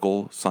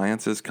medical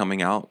sciences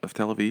coming out of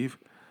Tel Aviv.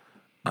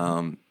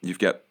 You've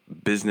got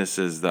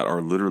businesses that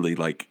are literally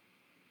like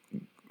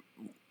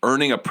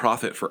earning a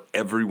profit for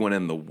everyone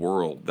in the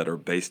world that are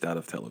based out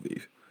of Tel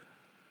Aviv.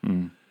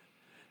 Mm.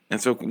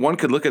 And so one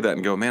could look at that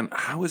and go, man,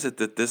 how is it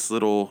that this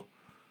little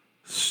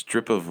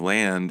strip of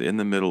land in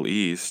the Middle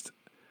East,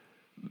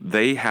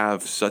 they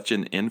have such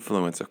an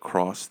influence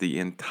across the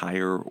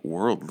entire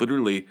world?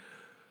 Literally,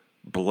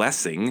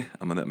 blessing.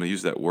 I'm gonna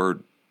use that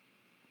word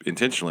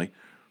intentionally.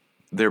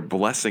 They're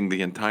blessing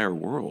the entire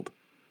world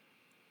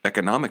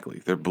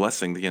economically. They're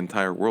blessing the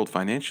entire world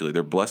financially.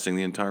 They're blessing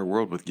the entire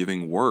world with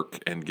giving work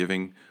and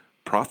giving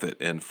profit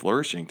and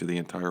flourishing to the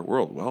entire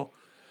world. Well,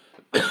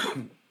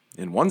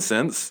 in one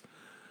sense,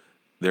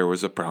 there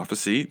was a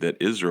prophecy that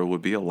Israel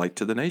would be a light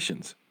to the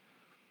nations.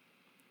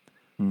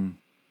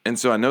 And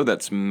so I know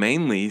that's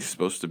mainly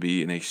supposed to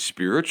be in a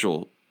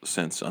spiritual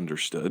sense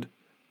understood.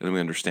 And we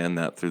understand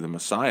that through the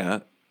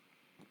Messiah.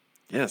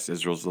 Yes,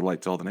 Israel's the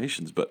light to all the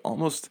nations, but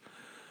almost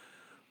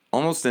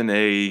in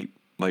a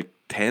like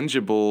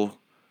tangible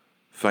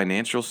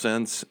financial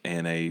sense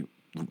and a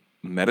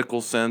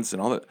medical sense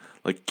and all that.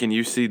 Like, can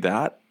you see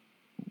that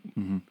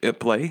at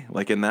play?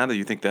 Like in that, do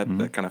you think that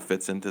that kind of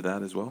fits into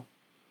that as well?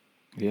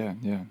 Yeah,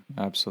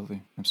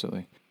 absolutely.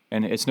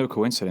 And it's no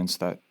coincidence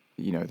that,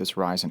 this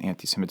rise in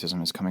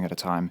anti-Semitism is coming at a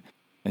time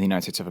in the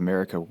United States of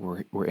America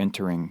where we're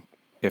entering,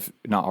 if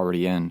not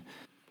already in,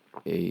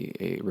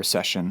 a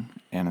recession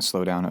and a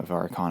slowdown of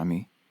our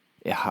economy,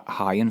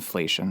 high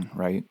inflation,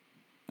 right?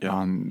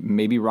 Yeah.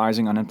 Maybe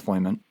rising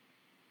unemployment,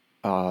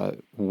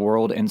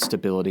 world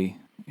instability,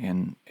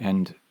 and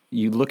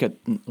you look at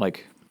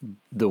like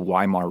the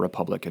Weimar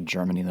Republic of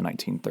Germany in the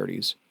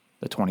 1930s,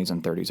 the 20s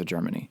and 30s of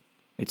Germany.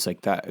 It's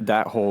like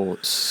that whole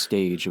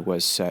stage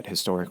was set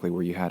historically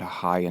where you had a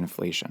high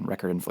inflation,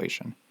 record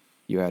inflation.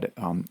 You had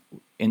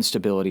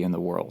instability in the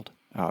world,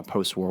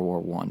 post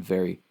World War I,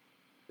 very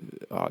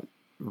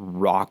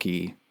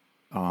rocky,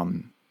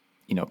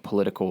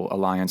 political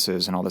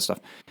alliances and all this stuff.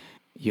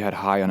 You had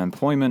high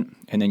unemployment,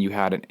 and then you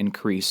had an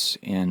increase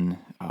in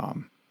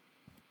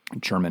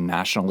German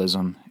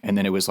nationalism, and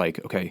then it was like,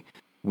 okay,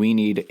 we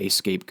need a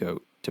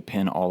scapegoat to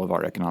pin all of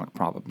our economic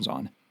problems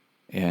on,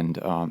 and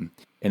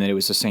then it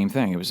was the same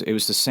thing. It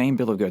was the same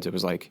bill of goods. It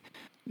was like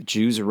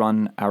Jews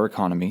run our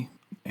economy,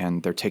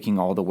 and they're taking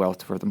all the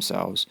wealth for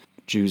themselves.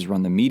 Jews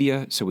run the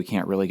media, so we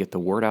can't really get the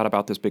word out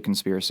about this big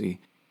conspiracy,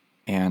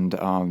 and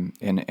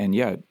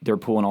yeah, they're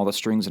pulling all the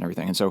strings and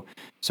everything. And so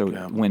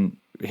when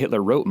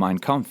Hitler wrote Mein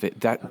Kampf,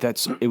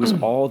 it was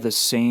all the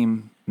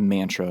same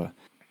mantra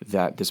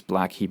that this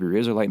Black Hebrew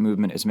Israelite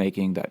movement is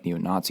making, that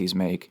neo-Nazis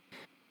make.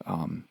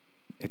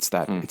 It's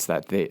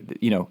that they,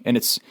 and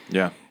it's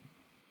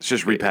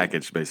just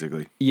repackaged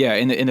basically. Yeah,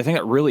 and the thing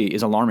that really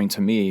is alarming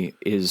to me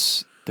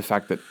is the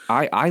fact that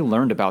I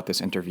learned about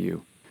this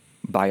interview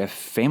by a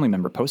family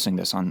member posting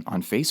this on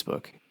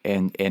Facebook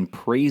and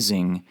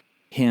praising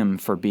him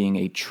for being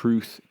a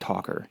truth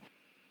talker.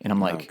 And I'm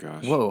like,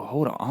 whoa,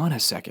 hold on a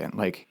second.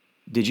 Like,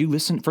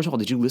 first of all,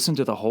 did you listen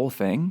to the whole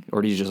thing,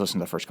 or did you just listen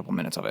to the first couple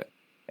minutes of it?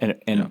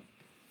 And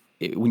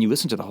when you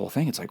listen to the whole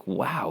thing, it's like,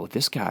 wow,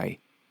 this guy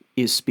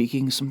is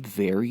speaking some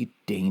very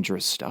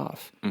dangerous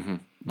stuff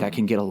that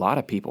can get a lot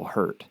of people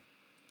hurt.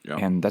 Yeah.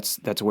 And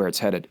that's where it's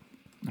headed,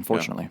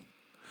 unfortunately.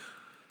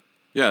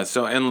 Yeah.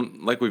 So,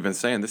 and like we've been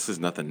saying, this is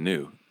nothing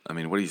new. I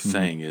mean, what he's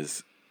saying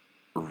is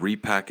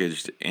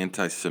repackaged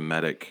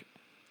anti-Semitic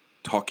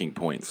talking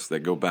points that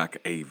go back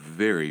a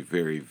very,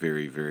 very,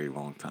 very, very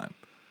long time.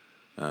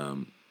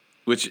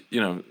 Which,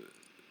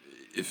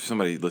 if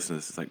somebody listens to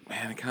this, it's like,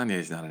 man,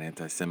 Kanye's not an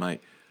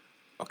anti-Semite.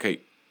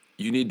 Okay,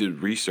 you need to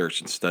research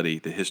and study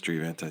the history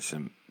of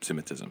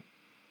anti-Semitism.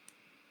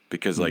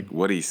 Because, like,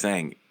 what he's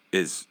saying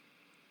is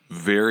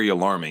very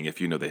alarming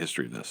if you know the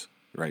history of this,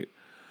 right?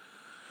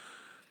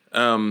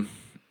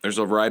 There's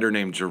a writer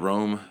named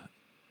Jerome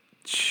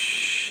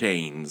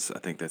Chanes. I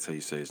think that's how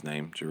you say his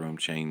name. Jerome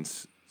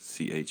Chanes,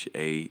 Chanes.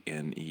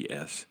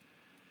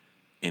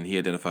 And he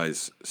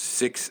identifies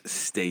 6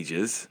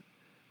 stages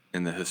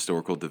in the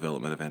historical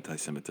development of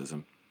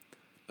anti-Semitism.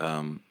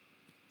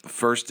 The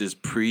first is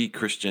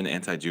pre-Christian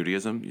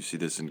anti-Judaism. You see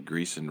this in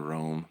Greece and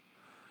Rome.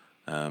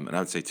 And I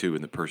would say, too,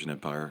 in the Persian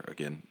Empire,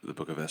 again, the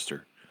Book of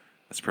Esther.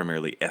 That's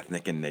primarily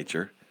ethnic in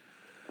nature.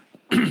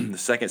 The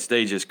second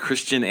stage is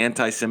Christian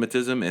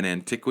anti-Semitism in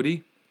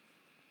antiquity.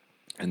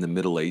 In the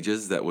Middle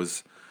Ages, that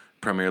was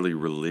primarily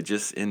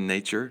religious in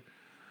nature.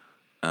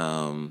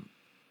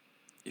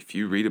 If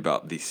you read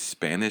about the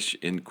Spanish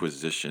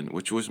Inquisition,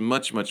 which was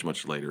much, much,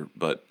 much later,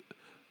 but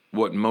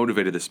what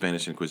motivated the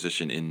Spanish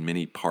Inquisition in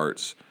many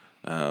parts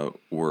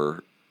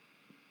were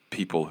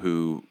people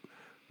who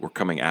were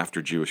coming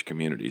after Jewish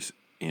communities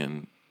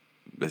in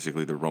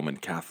basically the Roman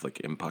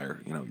Catholic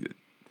Empire,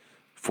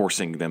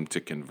 forcing them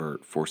to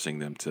convert, forcing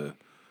them to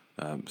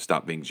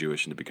stop being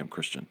Jewish and to become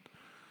Christian.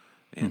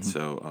 And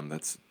so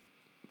that's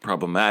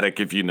problematic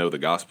if you know the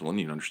gospel and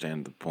you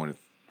understand the point of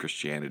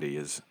Christianity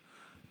is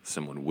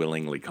someone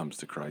willingly comes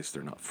to Christ.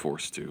 They're not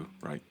forced to,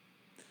 right?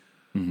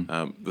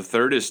 The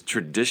third is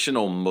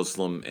traditional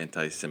Muslim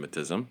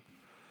anti-Semitism.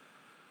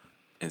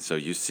 And so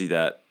you see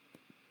that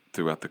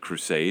throughout the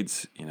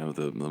Crusades,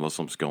 the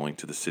Muslims going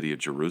to the city of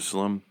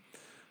Jerusalem.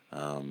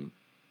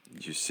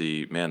 You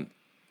see,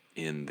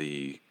 in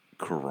the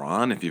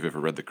Quran, if you've ever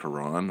read the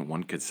Quran,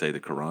 one could say the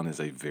Quran is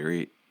a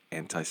very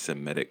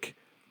anti-Semitic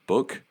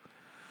book.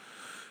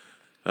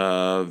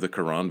 The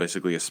Quran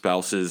basically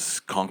espouses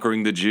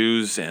conquering the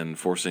Jews and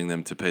forcing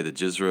them to pay the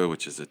jizya,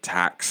 which is a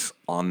tax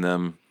on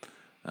them.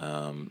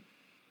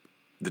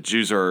 The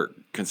Jews are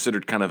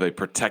considered kind of a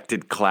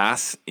protected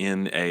class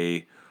in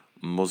a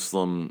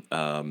Muslim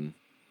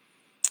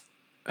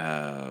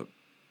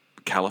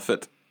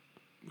caliphate,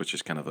 which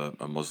is kind of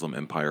a Muslim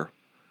empire.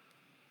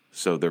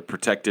 So they're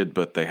protected,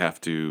 but they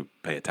have to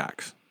pay a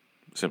tax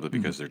simply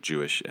because they're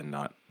Jewish and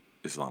not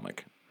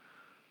Islamic,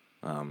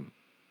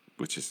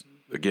 which is,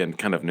 again,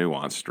 kind of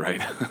nuanced,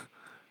 right?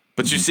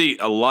 But you see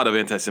a lot of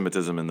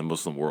anti-Semitism in the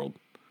Muslim world.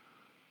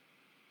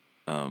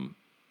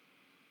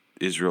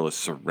 Israel is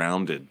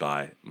surrounded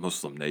by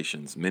Muslim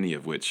nations, many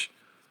of which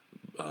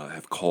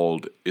have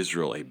called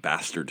Israel a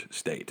bastard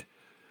state.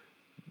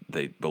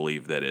 They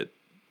believe that it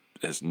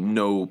has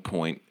no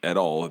point at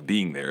all of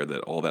being there,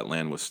 that all that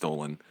land was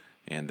stolen,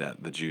 and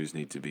that the Jews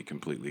need to be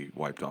completely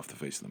wiped off the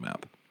face of the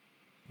map.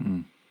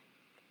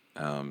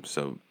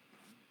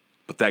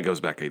 But that goes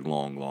back a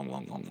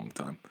long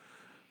time.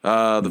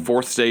 The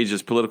fourth stage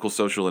is political,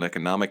 social, and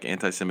economic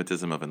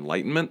anti-Semitism of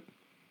Enlightenment.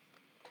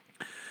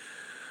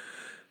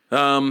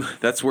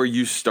 That's where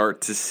you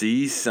start to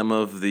see some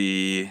of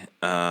the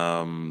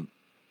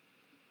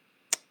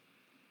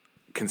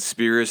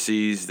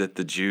conspiracies that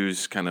the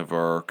Jews kind of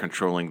are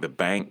controlling the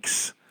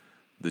banks.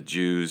 The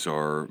Jews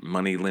are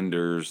money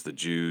lenders. The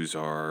Jews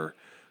are,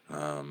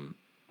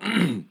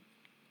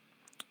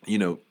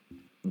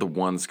 the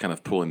ones kind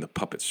of pulling the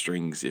puppet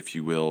strings, if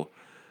you will,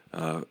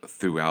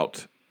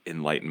 throughout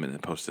Enlightenment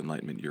and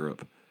post-Enlightenment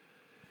Europe.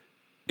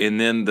 And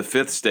then the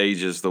fifth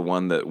stage is the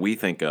one that we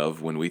think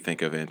of when we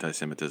think of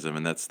anti-Semitism,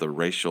 and that's the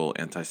racial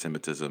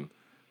anti-Semitism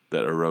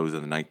that arose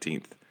in the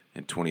 19th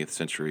and 20th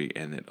century,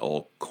 and it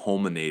all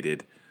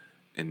culminated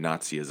in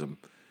Nazism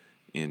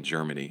in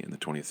Germany in the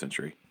 20th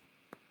century.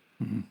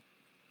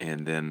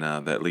 And then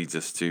that leads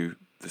us to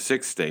the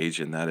sixth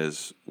stage, and that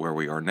is where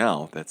we are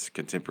now. That's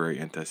contemporary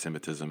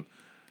anti-Semitism,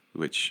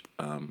 which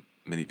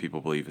many people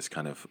believe is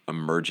kind of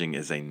emerging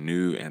as a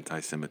new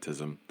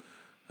anti-Semitism,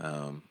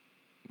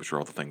 which are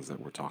all the things that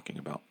we're talking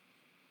about.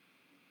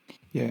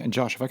 Yeah, and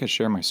Josh, if I could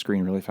share my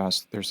screen really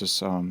fast, there's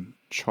this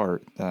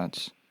chart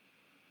that,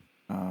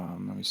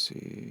 let me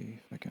see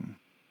if I can,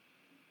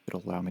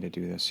 it'll allow me to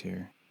do this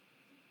here.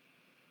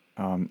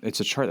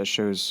 It's a chart that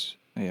shows,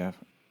 I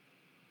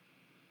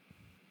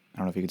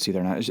don't know if you can see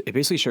there or not. It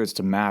basically shows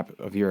the map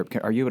of Europe.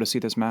 Are you able to see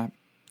this map?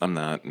 I'm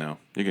not, no.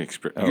 You can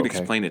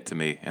explain it to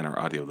me and our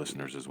audio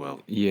listeners as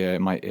well. Yeah, it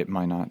might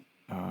not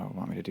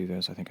want me to do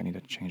this. I think I need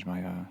to change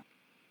my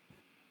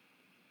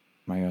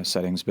my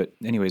settings. But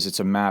anyways, it's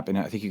a map, and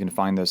I think you can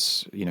find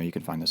this. You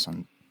can find this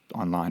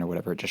online or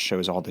whatever. It just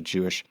shows all the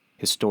Jewish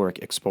historic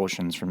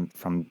expulsions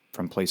from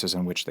places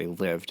in which they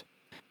lived.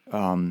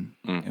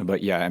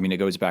 But yeah, I mean, it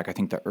goes back. I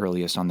think the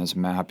earliest on this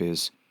map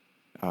is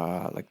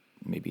like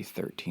maybe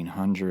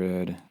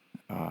 1300.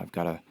 I've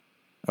got a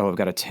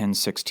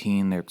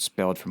 1016. They're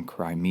expelled from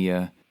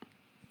Crimea.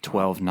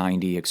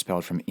 1290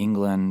 expelled from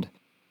England.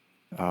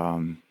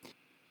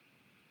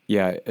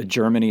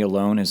 Germany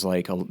alone is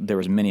like there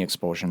was many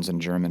expulsions in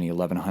Germany.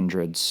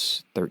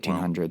 1100s,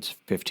 1300s,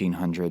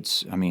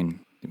 1500s. I mean,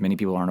 many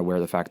people aren't aware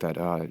of the fact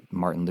that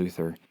Martin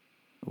Luther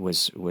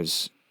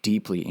was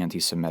deeply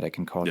anti-Semitic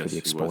and called for the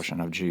expulsion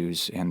of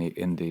Jews and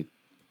the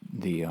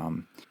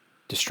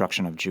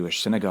destruction of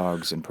Jewish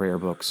synagogues and prayer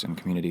books and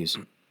communities.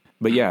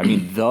 But yeah, I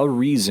mean, the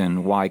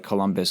reason why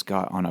Columbus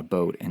got on a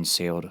boat and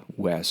sailed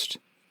west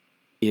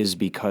is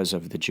because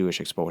of the Jewish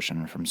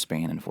expulsion from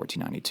Spain in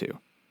 1492.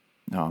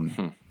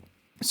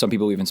 Some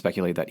people even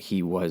speculate that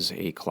he was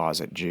a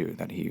closet Jew,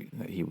 that he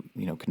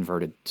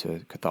converted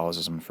to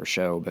Catholicism for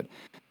show, but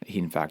he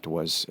in fact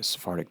was a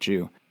Sephardic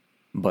Jew.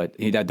 But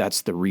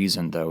that's the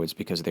reason, though, is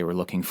because they were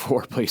looking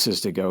for places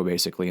to go,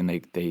 basically,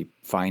 and they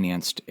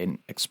financed an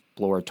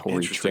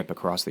exploratory trip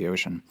across the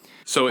ocean.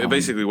 So it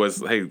basically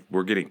was, hey,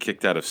 we're getting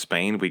kicked out of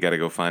Spain. We got to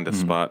go find a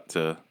spot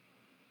to...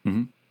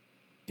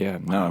 Yeah,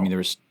 no, I mean, there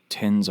was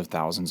tens of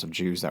thousands of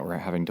Jews that were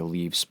having to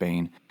leave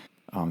Spain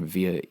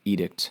via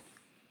edict.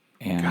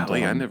 And,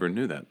 golly, I never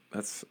knew that.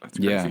 That's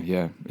crazy.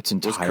 Yeah, it's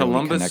entirely was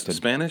Columbus connected.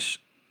 Spanish?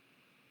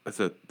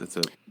 That's a.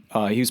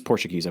 He was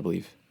Portuguese, I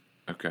believe.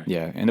 Okay.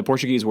 Yeah, and the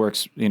Portuguese were,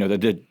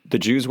 the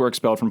Jews were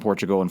expelled from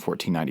Portugal in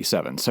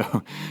 1497.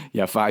 So,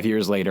 yeah, 5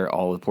 years later,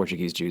 all the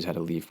Portuguese Jews had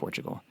to leave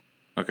Portugal.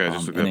 Okay,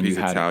 just look up. He's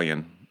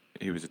Italian.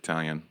 He was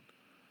Italian.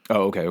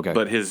 Oh, okay.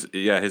 But his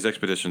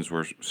expeditions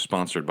were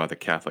sponsored by the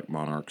Catholic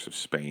monarchs of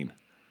Spain.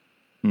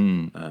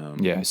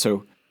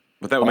 So.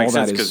 But that would make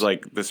sense because,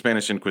 like, the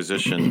Spanish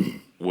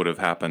Inquisition would have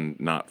happened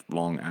not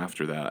long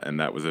after that, and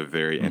that was a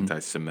very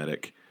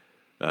anti-Semitic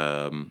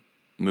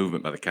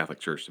movement by the Catholic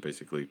Church to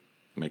basically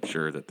make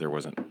sure that there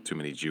wasn't too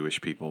many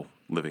Jewish people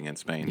living in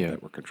Spain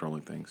that were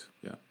controlling things.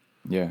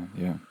 Yeah.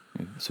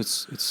 So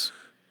it's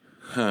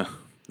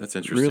that's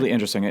interesting. Really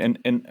interesting,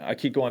 and I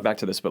keep going back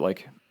to this, but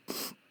like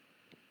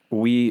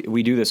we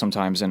do this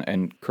sometimes,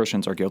 and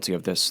Christians are guilty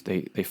of this.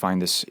 They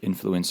find this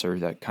influencer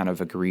that kind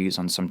of agrees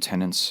on some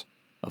tenets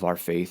of our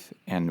faith,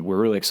 and we're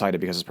really excited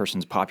because this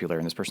person's popular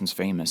and this person's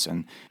famous,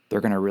 and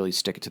they're going to really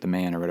stick it to the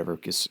man or whatever,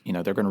 because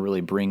they're going to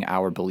really bring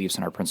our beliefs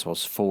and our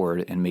principles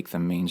forward and make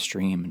them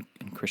mainstream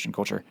in Christian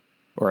culture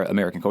or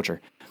American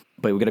culture.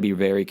 but we got to be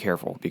very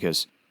careful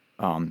because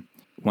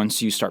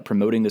once you start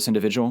promoting this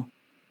individual,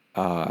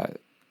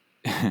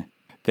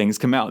 things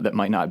come out that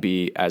might not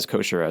be as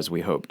kosher as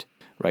we hoped,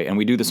 right? And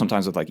we do this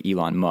sometimes with like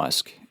Elon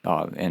Musk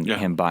and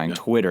him buying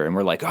Twitter, and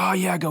we're like, oh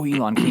yeah, go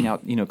Elon,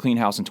 clean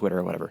house and Twitter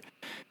or whatever.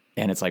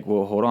 And it's like,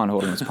 well, hold on,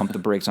 let's pump the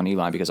brakes on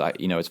Elon because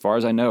as far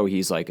as I know,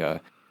 he's like a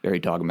very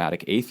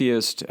dogmatic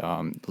atheist,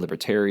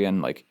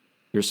 libertarian. Like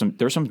there's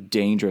some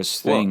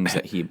dangerous things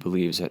that he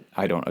believes that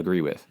I don't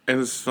agree with. And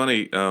it's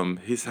funny,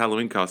 his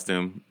Halloween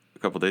costume a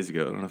couple days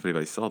ago, I don't know if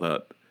anybody saw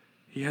that.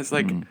 He has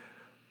like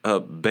a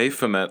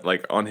Baphomet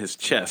like on his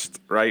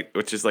chest, right?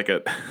 Which is like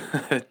a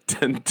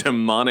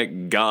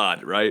demonic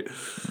god, right?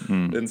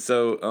 And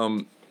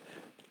so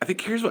I think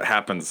here's what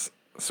happens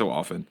so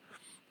often.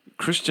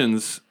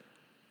 Christians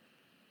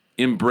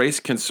embrace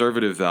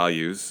conservative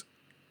values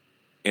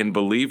and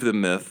believe the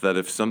myth that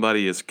if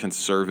somebody is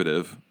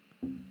conservative,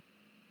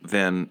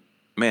 then,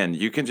 man,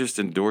 you can just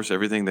endorse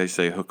everything they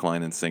say hook,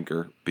 line, and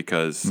sinker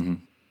because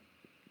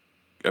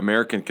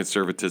American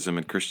conservatism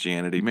and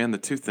Christianity, man, the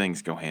two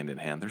things go hand in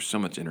hand. There's so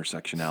much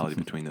intersectionality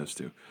between those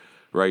two,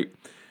 right?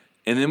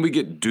 And then we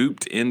get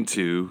duped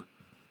into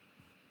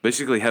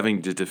basically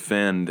having to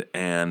defend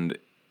and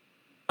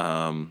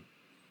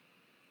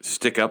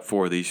stick up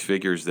for these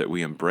figures that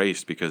we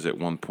embraced because at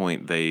one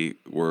point they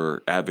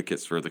were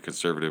advocates for the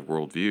conservative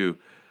worldview,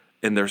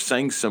 and they're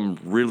saying some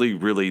really,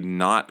 really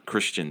not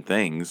Christian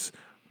things,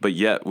 but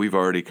yet we've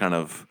already kind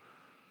of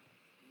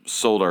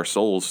sold our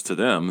souls to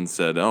them and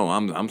said, oh,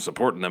 I'm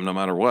supporting them no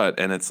matter what.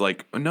 And it's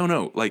like,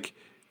 no, like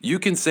you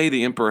can say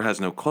the emperor has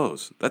no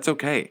clothes. That's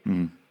okay.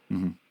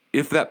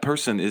 If that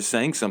person is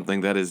saying something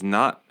that is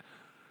not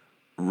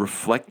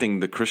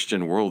reflecting the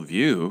Christian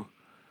worldview,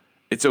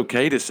 it's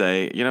okay to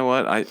say, you know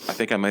what, I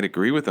think I might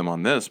agree with them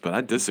on this, but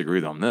I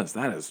disagree on this.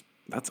 That's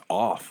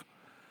off.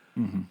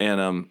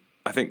 And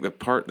I think the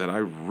part that I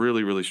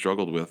really, really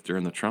struggled with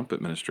during the Trump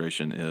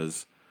administration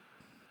is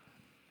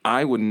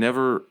I would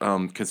never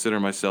consider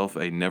myself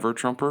a never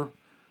Trumper.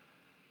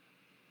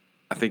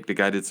 I think the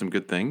guy did some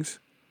good things,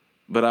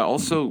 but I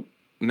also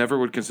never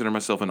would consider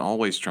myself an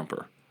always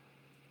Trumper.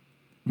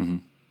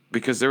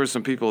 Because there were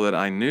some people that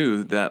I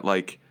knew that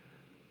like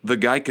the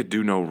guy could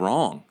do no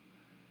wrong.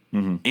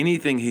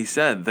 Anything he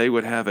said, they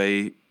would have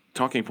a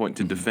talking point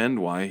to defend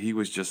why he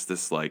was just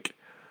this like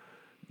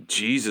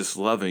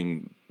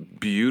Jesus-loving,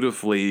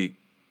 beautifully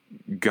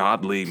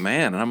godly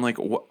man. And I'm like,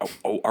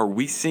 are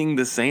we seeing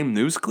the same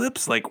news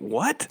clips? Like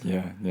what?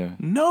 Yeah.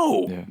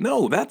 No,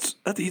 that's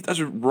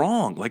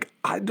wrong. Like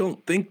I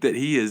don't think that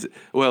he is.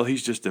 Well,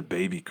 he's just a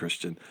baby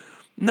Christian.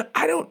 No,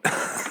 I don't.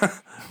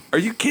 Are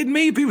you kidding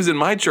me? If he was in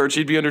my church,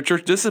 he'd be under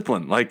church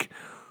discipline. Like,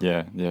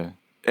 Yeah.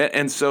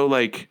 and so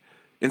like.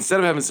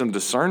 Instead of having some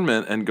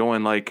discernment and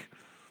going like,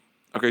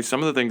 okay,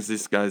 some of the things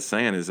this guy's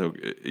saying is,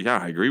 yeah,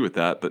 I agree with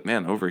that, but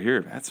man, over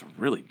here, that's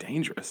really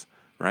dangerous,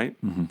 right?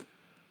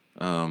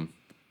 I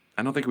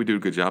don't think we do a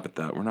good job at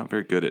that. We're not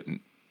very good at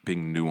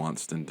being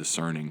nuanced and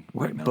discerning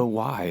right now. But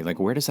why? Like,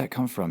 where does that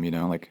come from?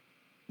 Like,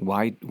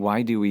 why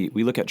do we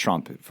look at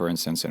Trump, for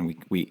instance, and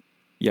we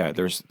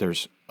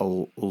there's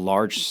a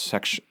large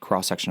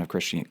cross section of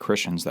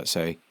Christians that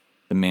say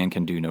the man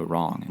can do no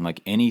wrong. And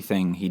like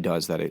anything he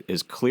does that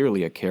is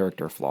clearly a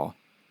character flaw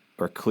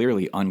or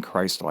clearly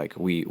un-Christ-like,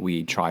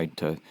 we try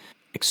to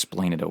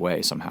explain it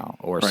away somehow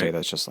or say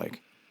that's just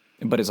like,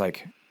 but it's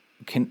like,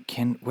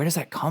 can where does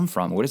that come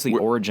from? What is the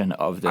origin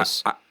of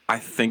this? I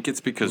think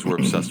it's because we're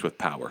obsessed with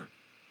power.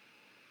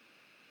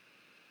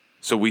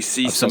 So we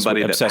see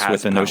somebody that obsessed has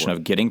with the power. notion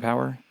of getting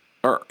power?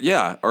 Or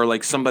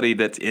like somebody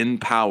that's in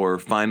power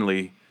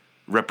finally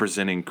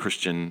representing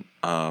Christian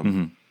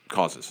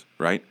causes,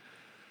 right?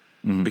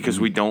 Because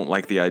we don't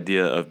like the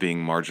idea of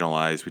being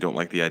marginalized. We don't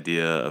like the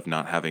idea of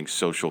not having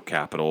social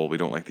capital. We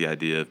don't like the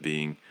idea of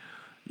being,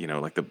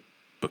 like the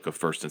book of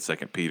 1st and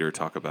 2nd Peter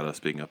talk about us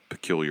being a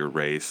peculiar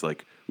race.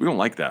 Like, we don't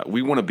like that.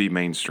 We want to be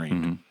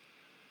mainstreamed.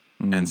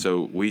 And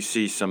so we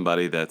see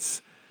somebody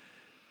that's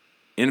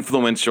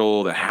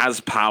influential, that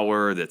has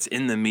power, that's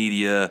in the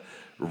media,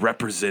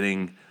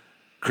 representing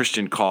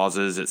Christian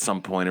causes at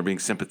some point or being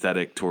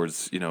sympathetic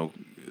towards,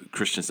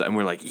 Christians. And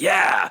we're like,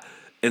 yeah.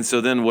 And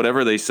so then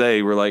whatever they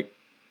say, we're like,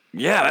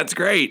 yeah, that's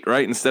great,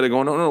 right? Instead of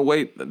going, no,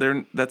 wait,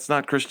 that's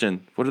not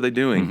Christian. What are they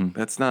doing?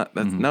 That's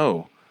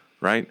no,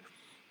 right?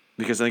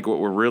 Because I think what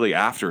we're really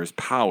after is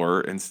power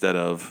instead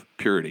of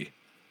purity.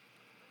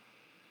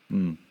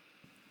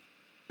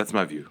 That's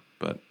my view,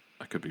 but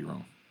I could be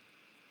wrong.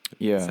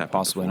 Yeah,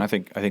 possibly. And I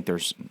think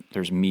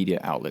there's media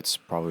outlets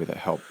probably that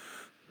help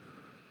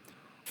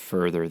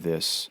further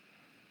this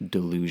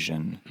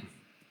delusion,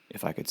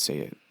 if I could say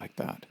it like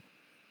that.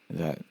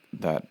 That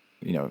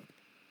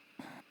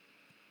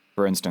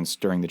for instance,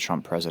 during the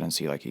Trump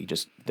presidency, like he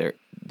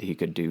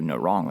could do no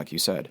wrong, like you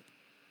said,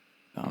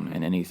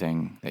 and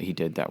anything that he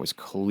did that was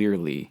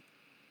clearly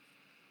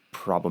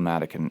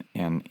problematic and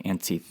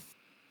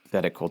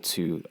antithetical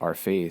to our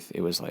faith,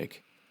 it was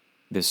like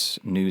this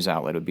news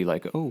outlet would be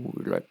like, oh,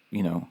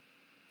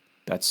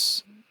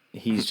 that's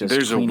he's just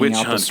there's a cleaning witch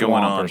out the hunt going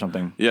swamp on or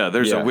something. Yeah,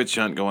 there's Yeah. a witch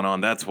hunt going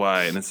on. That's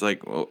why. And it's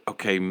like, well,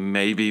 okay,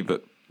 maybe,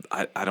 but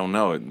I don't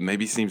know. It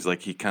maybe seems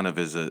like he kind of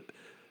is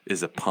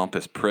a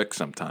pompous prick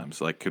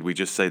sometimes. Like, could we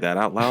just say that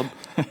out loud?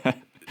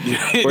 you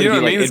know what I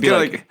mean? It's kind of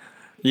like,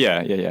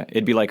 Yeah.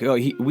 It'd be like,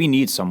 we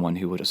need someone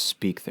who would just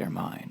speak their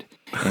mind,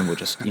 and would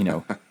just,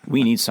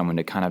 we need someone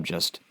to kind of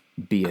just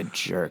be a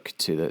jerk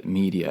to the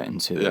media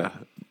and to,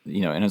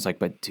 Yeah. and it's like,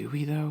 but do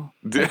we though?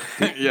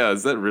 yeah,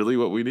 is that really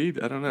what we need?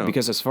 I don't know.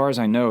 Because as far as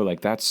I know,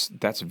 like that's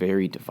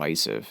very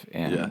divisive,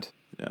 and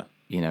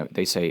yeah.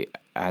 they say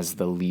as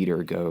the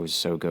leader goes,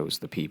 so goes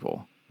the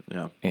people,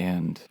 Yeah.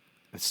 and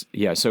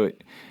so.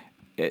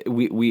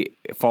 We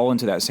fall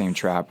into that same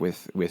trap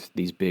with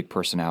these big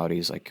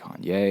personalities like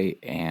Kanye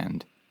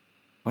and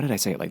what did I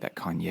say it like that?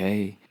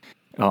 Kanye,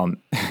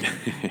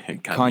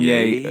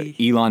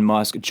 Elon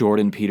Musk,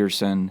 Jordan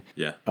Peterson.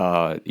 Yeah.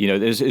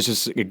 It's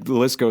just the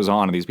list goes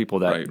on of these people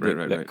that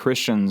Right.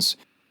 Christians,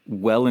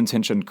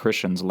 well-intentioned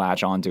Christians,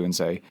 latch onto and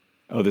say,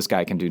 "Oh, this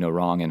guy can do no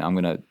wrong, and I'm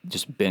gonna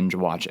just binge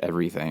watch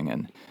everything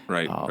and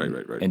Right.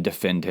 and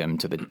defend him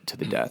to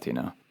the death."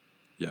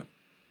 Yeah.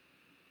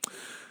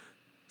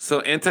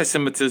 So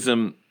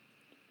anti-Semitism,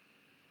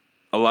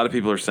 a lot of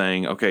people are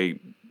saying, okay,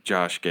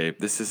 Josh, Gabe,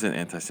 this isn't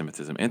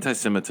anti-Semitism.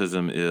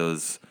 Anti-Semitism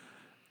is,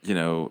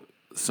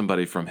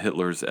 somebody from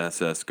Hitler's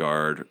SS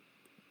guard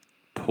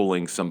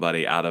pulling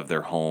somebody out of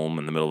their home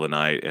in the middle of the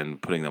night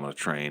and putting them on a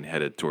train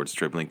headed towards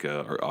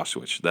Treblinka or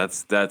Auschwitz.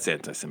 That's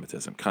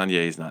anti-Semitism.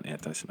 Kanye is not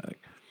anti-Semitic.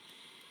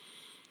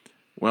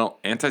 Well,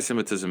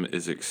 anti-Semitism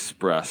is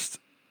expressed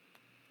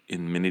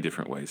in many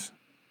different ways.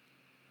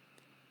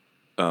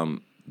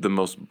 The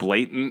most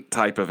blatant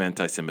type of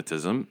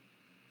anti-Semitism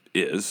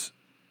is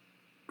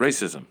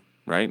racism,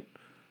 right?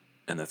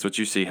 And that's what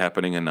you see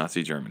happening in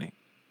Nazi Germany.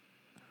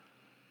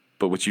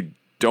 But what you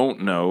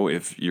don't know,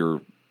 if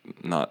you're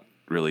not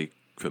really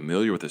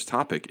familiar with this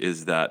topic,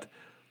 is that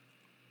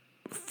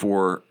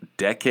for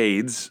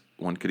decades,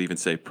 one could even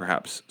say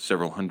perhaps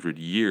several hundred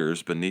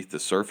years beneath the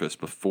surface,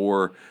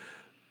 before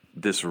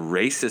this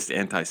racist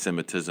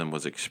anti-Semitism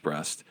was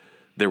expressed,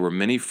 there were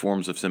many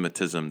forms of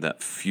Semitism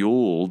that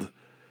fueled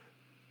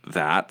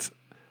that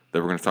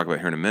we're going to talk about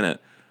here in a minute.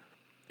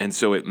 And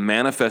so it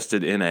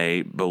manifested in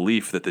a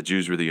belief that the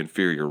Jews were the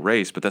inferior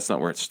race, but that's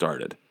not where it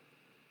started.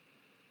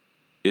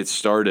 It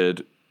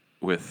started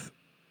with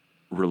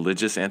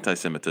religious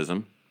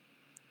anti-Semitism.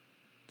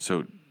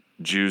 So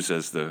Jews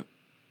as the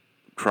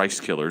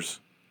Christ killers,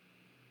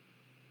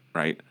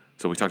 right?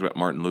 So we talked about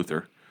Martin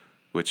Luther,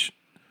 which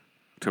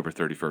October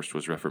 31st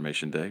was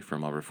Reformation Day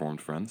from our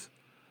Reformed friends.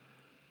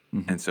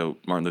 Mm-hmm. And so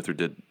Martin Luther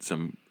did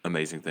some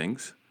amazing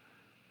things,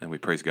 and we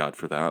praise God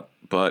for that.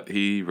 But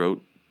he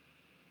wrote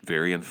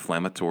very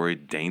inflammatory,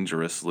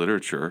 dangerous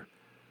literature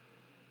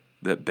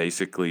that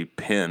basically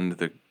pinned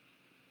the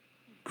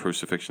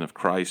crucifixion of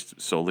Christ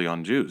solely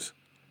on Jews.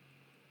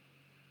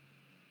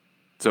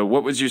 So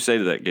what would you say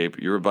to that, Gabe?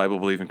 You're a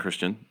Bible-believing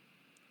Christian.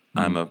 Mm-hmm.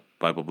 I'm a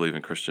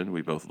Bible-believing Christian.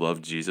 We both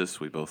love Jesus.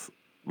 We both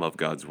love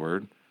God's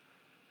word.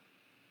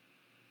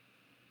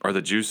 Are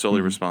the Jews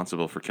solely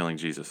responsible for killing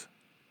Jesus?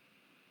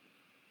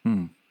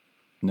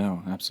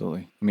 No,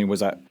 absolutely. I mean, was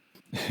that...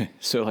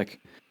 So,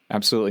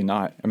 absolutely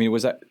not. I mean,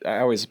 was that...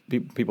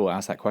 people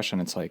ask that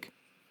question. It's like,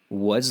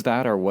 was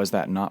that or was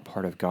that not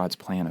part of God's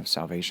plan of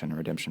salvation and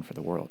redemption for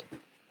the world?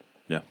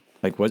 Yeah.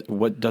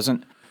 What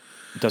doesn't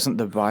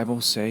the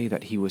Bible say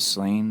that he was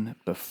slain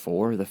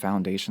before the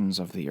foundations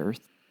of the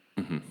earth?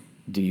 Mm-hmm.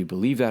 Do you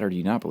believe that or do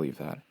you not believe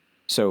that?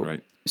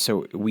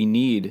 So we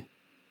need,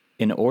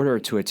 in order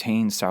to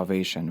attain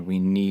salvation, we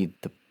need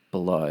the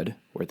blood,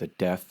 or the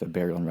death, the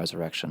burial, and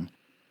resurrection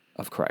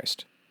of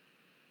Christ.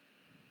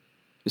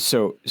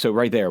 So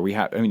right there we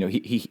have,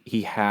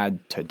 he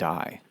had to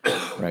die,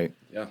 right?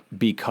 Yeah.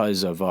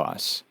 Because of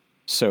us.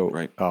 So,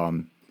 right.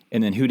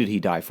 And then who did he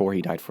die for?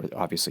 He died for,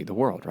 obviously, the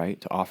world, right?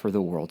 To offer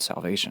the world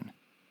salvation.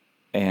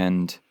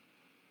 And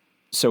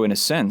so in a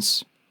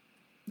sense,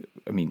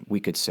 we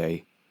could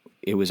say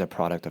it was a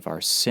product of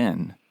our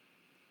sin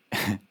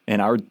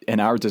and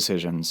our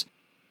decisions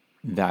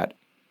that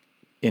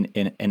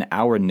in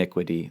our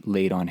iniquity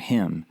laid on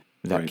him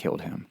that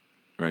killed him.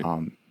 Right.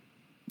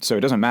 So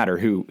it doesn't matter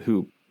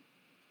who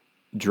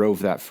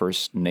drove that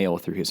first nail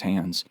through his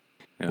hands.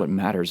 Yeah. What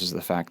matters is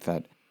the fact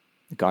that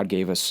God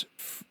gave us,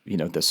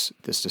 this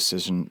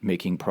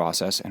decision-making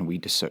process, and we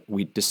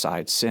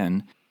decide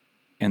sin,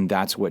 and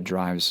that's what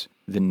drives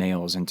the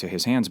nails into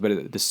his hands, but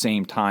at the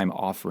same time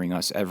offering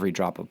us every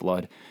drop of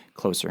blood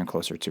closer and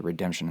closer to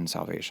redemption and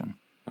salvation.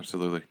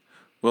 Absolutely.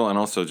 Well, and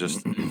also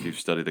just if you've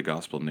studied the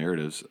gospel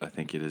narratives, I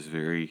think it is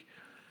very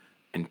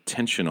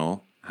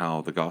intentional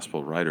how the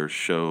gospel writers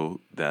show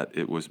that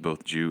it was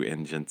both Jew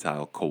and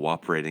Gentile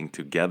cooperating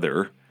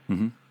together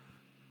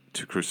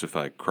to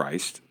crucify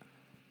Christ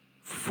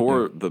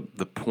for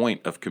the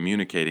point of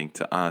communicating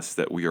to us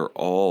that we are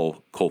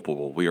all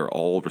culpable. We are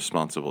all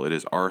responsible. It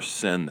is our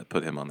sin that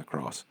put him on the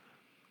cross.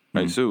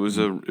 Right? So it was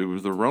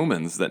the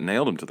Romans that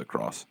nailed him to the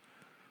cross.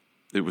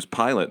 It was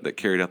Pilate that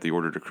carried out the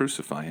order to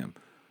crucify him.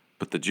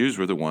 But the Jews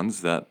were the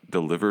ones that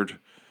delivered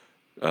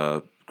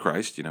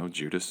Christ.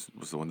 Judas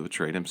was the one that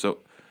betrayed him. So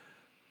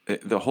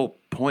the whole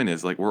point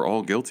is like we're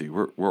all guilty.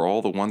 We're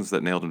all the ones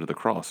that nailed him to the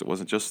cross. It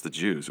wasn't just the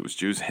Jews. It was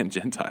Jews and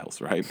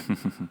Gentiles, right?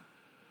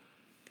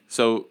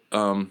 So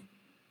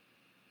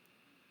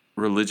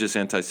religious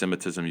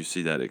anti-Semitism, you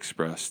see that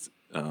expressed,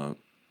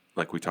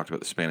 like we talked about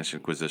the Spanish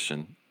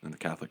Inquisition in the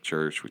Catholic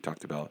Church. We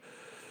talked about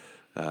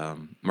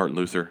Martin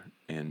Luther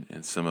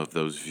and some of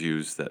those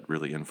views that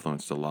really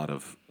influenced a lot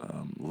of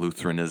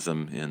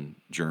Lutheranism in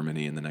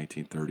Germany in the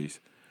 1930s.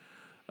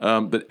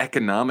 But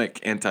economic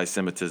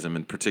anti-Semitism,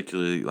 and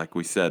particularly, like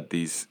we said,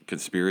 these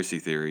conspiracy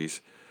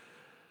theories,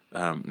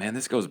 man,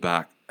 this goes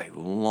back a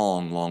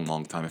long, long,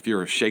 long time. If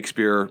you're a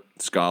Shakespeare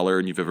scholar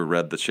and you've ever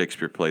read the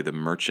Shakespeare play The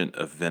Merchant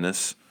of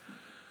Venice,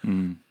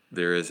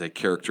 there is a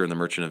character in The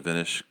Merchant of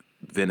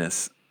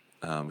Venice,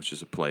 which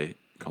is a play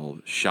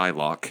called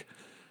Shylock.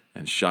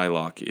 And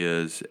Shylock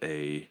is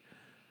a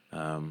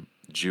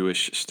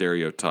Jewish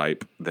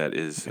stereotype that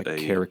is a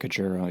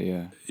caricature,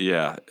 yeah.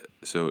 Yeah,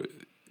 so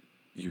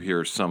you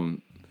hear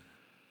some.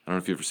 I don't know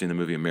if you've ever seen the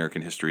movie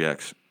American History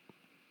X.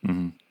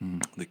 Mm-hmm.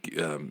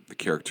 The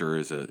character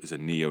is a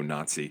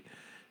neo-Nazi,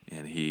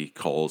 and he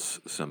calls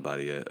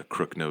somebody a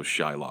crook-nosed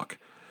Shylock.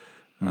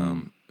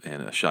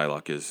 And a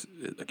Shylock is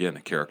again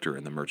a character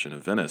in The Merchant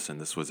of Venice, and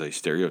this was a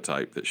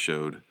stereotype that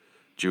showed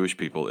Jewish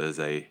people as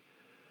a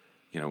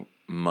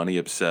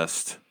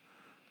money-obsessed,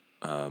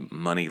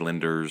 money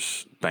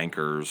lenders,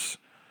 bankers,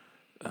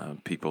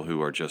 people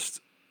who are just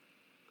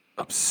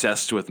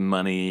obsessed with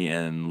money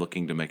and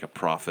looking to make a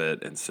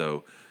profit. And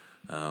so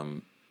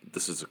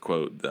this is a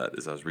quote that,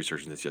 as I was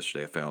researching this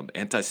yesterday, I found: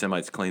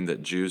 "Anti-Semites claim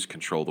that Jews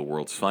control the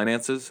world's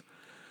finances,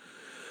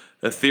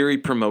 a theory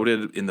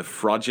promoted in the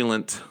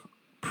fraudulent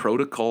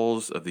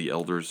Protocols of the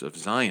Elders of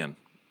Zion,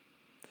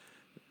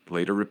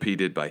 later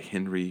repeated by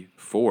Henry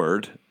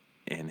Ford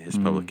in his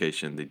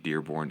publication, The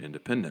Dearborn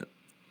Independent."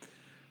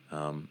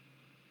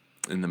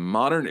 In the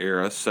modern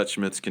era, such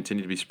myths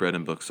continue to be spread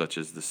in books such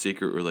as The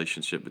Secret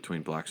Relationship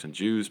Between Blacks and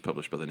Jews,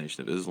 published by the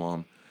Nation of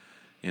Islam,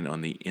 and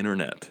on the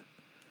internet.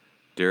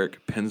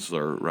 Derek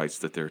Penzler writes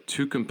that there are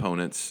two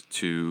components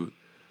to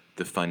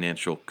the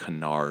financial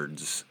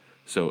canards.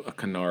 So a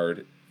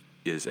canard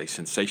is a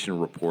sensational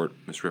report,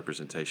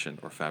 misrepresentation,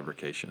 or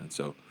fabrication. And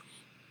so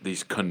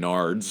these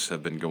canards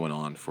have been going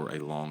on for a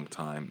long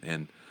time.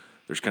 And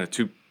there's kind of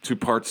two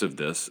parts of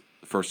this.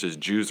 First is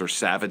Jews are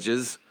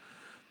savages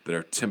that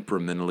are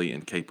temperamentally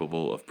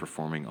incapable of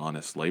performing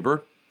honest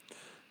labor.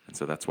 And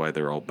so that's why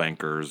they're all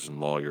bankers and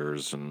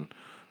lawyers and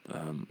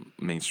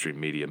mainstream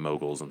media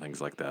moguls and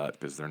things like that,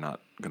 because they're not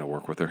going to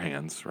work with their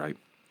hands, right?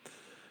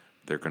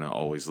 They're going to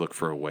always look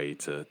for a way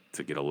to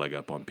get a leg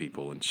up on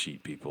people and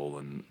cheat people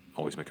and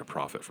always make a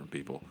profit from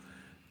people.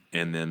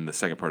 And then the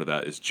second part of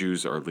that is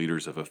Jews are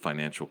leaders of a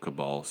financial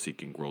cabal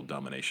seeking world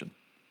domination.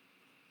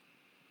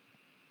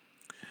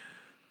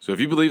 So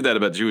if you believe that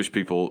about Jewish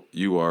people,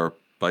 you are,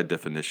 by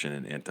definition,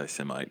 an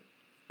anti-Semite.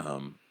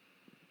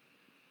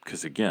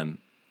 Because, again,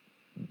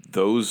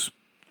 those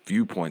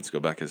viewpoints go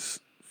back as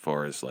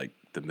far as, like,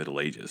 the Middle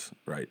Ages,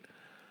 right?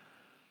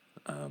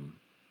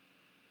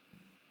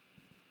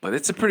 But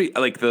it's a pretty,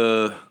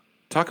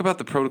 talk about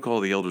the Protocol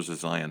of the Elders of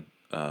Zion,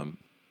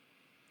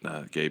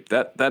 Gabe.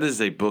 That is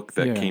a book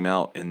that came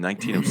out in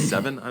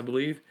 1907, I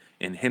believe,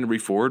 and Henry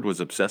Ford was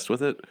obsessed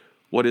with it.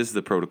 What is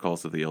the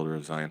Protocols of the Elder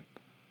of Zion?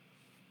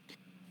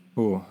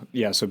 Oh,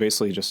 yeah. So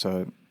basically, just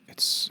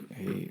it's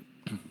a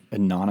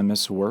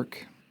anonymous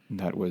work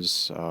that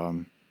was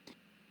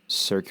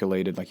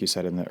circulated, like you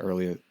said, in the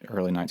early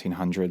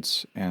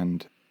 1900s,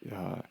 and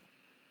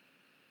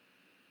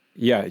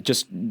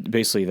just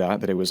basically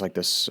that it was like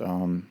this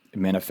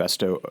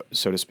manifesto,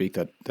 so to speak,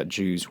 that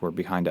Jews were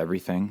behind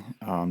everything.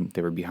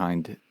 They were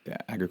behind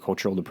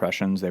agricultural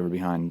depressions. They were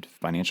behind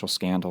financial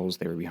scandals.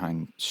 They were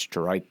behind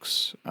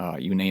strikes.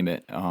 You name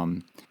it.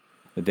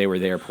 They were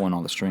there pulling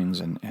all the strings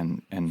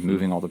and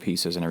moving all the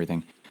pieces and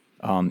everything.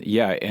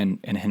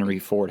 And Henry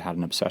Ford had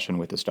an obsession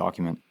with this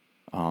document.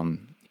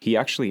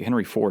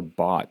 Henry Ford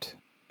bought,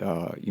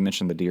 you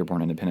mentioned the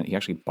Dearborn Independent, he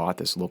actually bought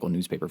this local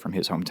newspaper from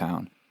his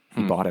hometown.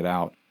 He bought it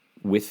out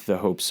with the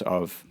hopes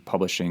of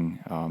publishing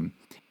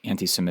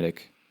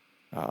anti-Semitic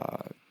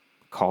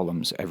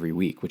columns every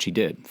week, which he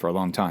did for a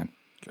long time.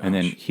 Gosh. And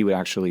then he would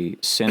actually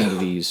send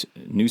these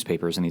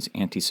newspapers and these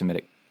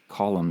anti-Semitic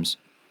columns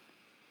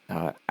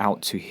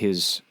out to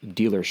his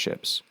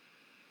dealerships,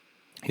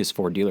 his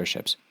Ford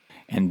dealerships.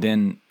 And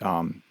then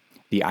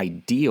the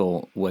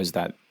ideal was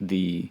that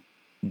the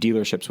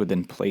dealerships would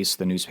then place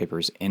the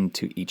newspapers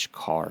into each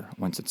car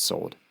once it's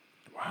sold.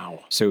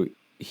 Wow. So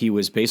he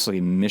was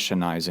basically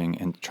missionizing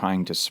and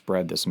trying to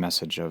spread this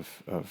message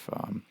of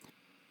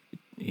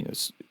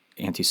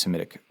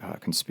anti-Semitic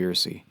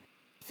conspiracy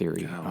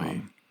theory.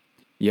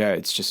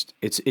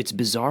 It's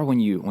bizarre when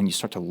you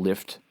start to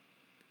lift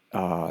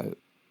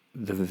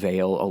the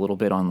veil a little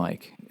bit on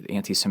like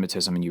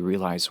anti-Semitism, and you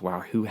realize,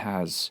 wow, who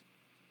has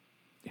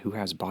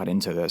bought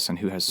into this and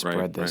who has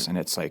spread this, and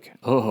it's like,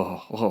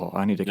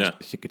 I need to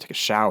take a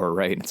shower,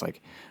 right? And it's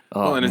like,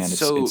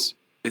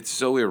 it's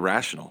so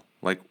irrational,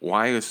 Like,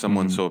 why is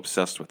someone so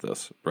obsessed with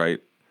this, right?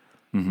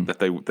 That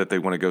they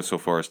want to go so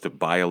far as to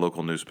buy a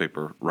local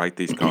newspaper, write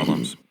these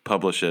columns,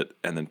 publish it,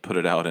 and then put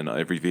it out in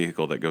every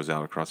vehicle that goes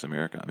out across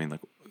America. I mean,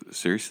 like,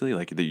 seriously,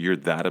 like you're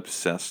that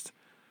obsessed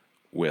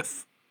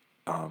with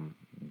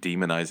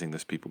demonizing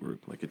this people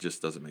group? Like, it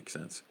just doesn't make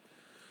sense.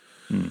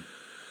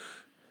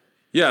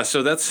 Yeah,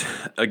 so that's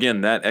again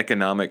that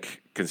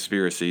economic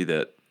conspiracy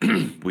that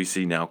we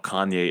see now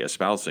Kanye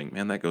espousing.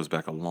 Man, that goes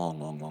back a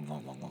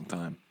long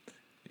time,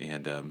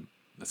 and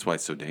that's why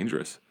it's so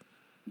dangerous.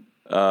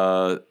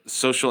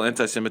 Social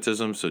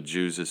anti-Semitism. So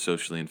Jews is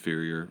socially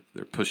inferior.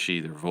 They're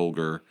pushy. They're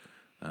vulgar.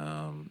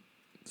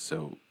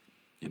 So,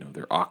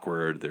 they're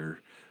awkward. They're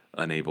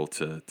unable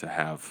to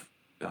have,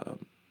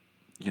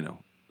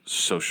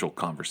 social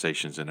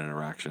conversations and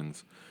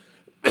interactions.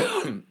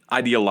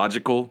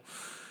 Ideological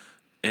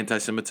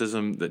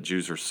anti-Semitism, that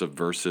Jews are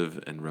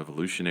subversive and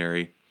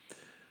revolutionary.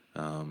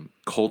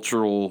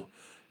 Cultural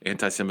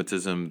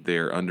anti-Semitism,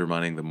 they're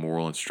undermining the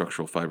moral and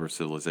structural fiber of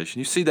civilization.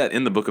 You see that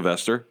in the book of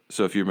Esther.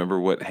 So if you remember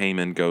what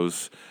Haman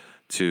goes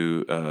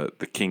to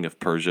the king of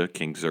Persia,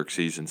 King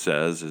Xerxes, and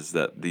says is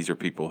that these are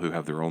people who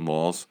have their own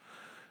laws,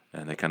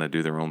 and they kind of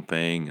do their own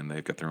thing, and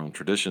they've got their own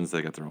traditions,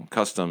 they got their own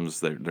customs.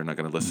 They're not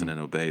going to listen and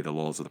obey the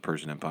laws of the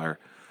Persian Empire,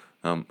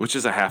 which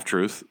is a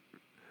half-truth,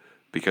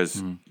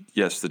 because,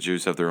 yes, the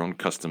Jews have their own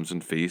customs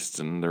and feasts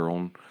and their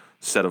own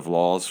set of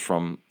laws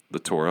from the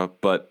Torah,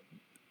 but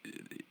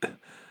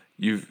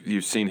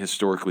you've seen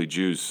historically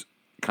Jews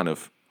kind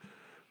of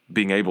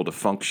being able to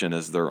function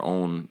as their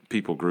own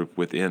people group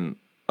within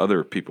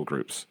other people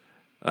groups.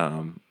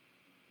 And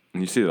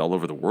you see it all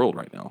over the world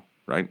right now,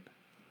 right?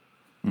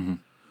 And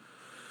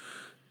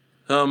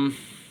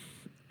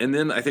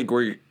then I think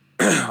where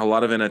a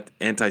lot of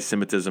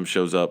anti-Semitism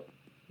shows up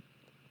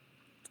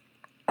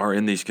are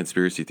in these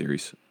conspiracy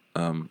theories.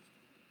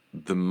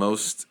 The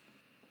most,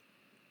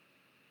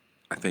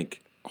 I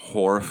think,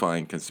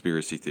 horrifying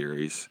conspiracy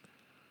theories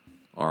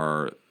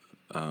are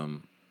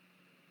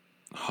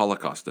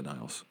Holocaust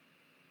denials.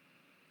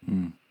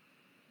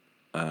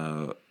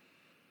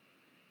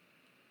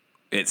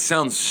 It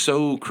sounds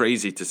so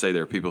crazy to say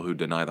there are people who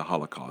deny the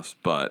Holocaust,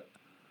 but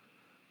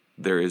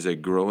there is a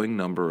growing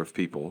number of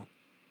people,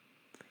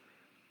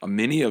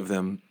 many of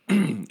them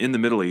in the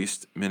Middle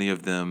East, many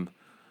of them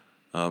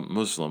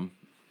Muslim,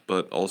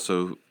 but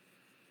also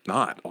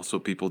not. Also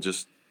people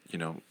just,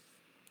 here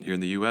in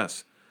the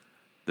U.S.,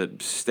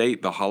 that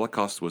state the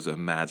Holocaust was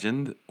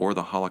imagined or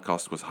the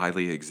Holocaust was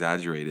highly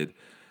exaggerated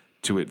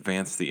to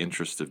advance the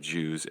interests of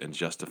Jews and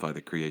justify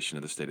the creation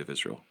of the state of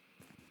Israel.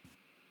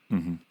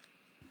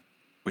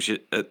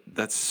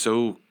 That's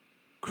so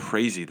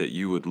crazy that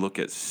you would look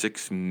at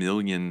 6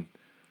 million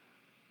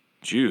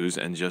Jews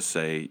and just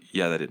say,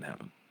 yeah, that didn't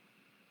happen.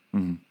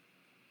 And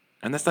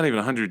that's not even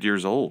 100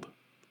 years old,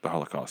 the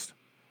Holocaust.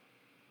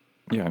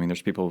 Yeah, I mean,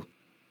 there's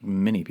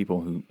many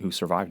people who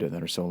survived it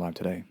that are still alive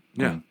today.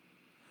 Yeah.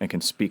 And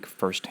can speak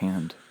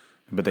firsthand.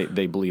 But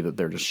they believe that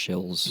they're just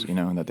shills,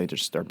 and that they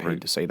just are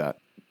paid to say that.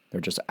 They're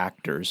just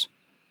actors.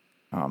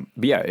 But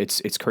yeah,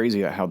 it's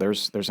crazy how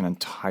there's an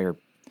entire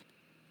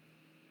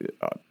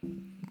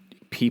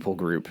people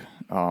group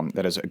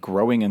that is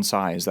growing in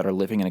size that are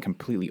living in a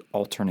completely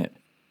alternate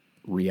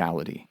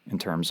reality in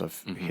terms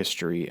of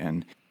history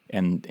and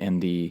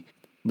the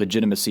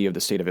legitimacy of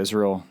the state of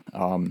Israel.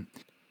 And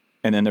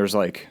then there's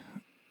like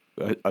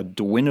a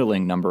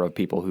dwindling number of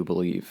people who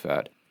believe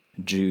that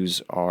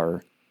Jews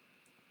are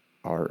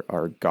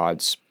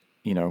God's,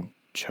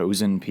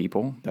 chosen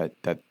people,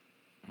 that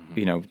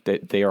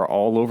they are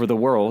all over the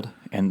world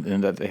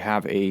and that they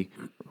have a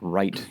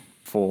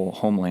rightful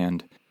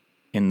homeland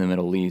in the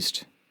Middle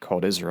East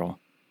called Israel.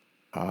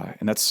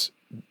 And that's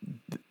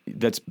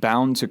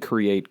bound to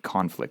create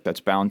conflict. That's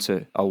bound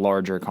to a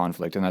larger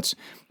conflict. And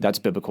that's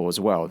biblical as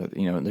well, that,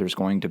 there's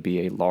going to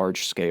be a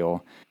large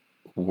scale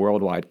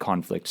worldwide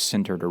conflict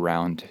centered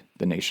around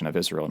the nation of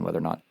Israel and whether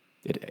or not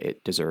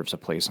it deserves a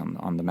place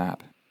on the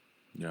map.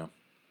 Yeah.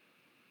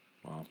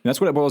 Wow. And that's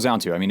what it boils down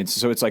to. I mean,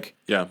 it's like,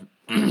 yeah.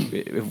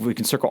 If we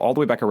can circle all the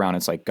way back around,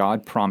 it's like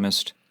God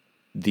promised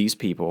these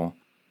people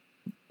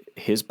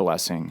his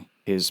blessing,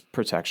 his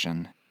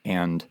protection,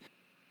 and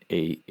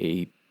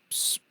a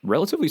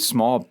relatively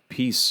small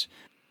piece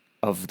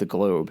of the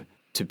globe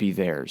to be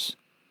theirs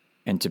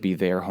and to be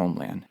their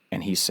homeland.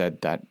 And he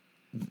said that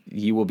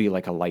you will be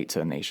like a light to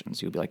the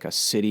nations. You'll be like a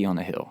city on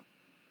a hill,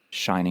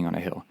 shining on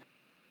a hill.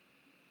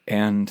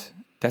 And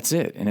that's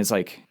it. And it's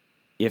like,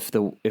 if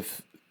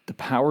the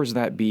powers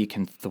that be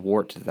can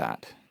thwart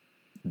that,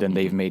 then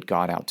they've made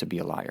God out to be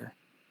a liar.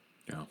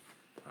 Yeah.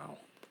 Wow.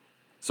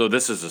 So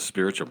this is a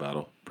spiritual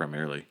battle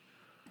primarily.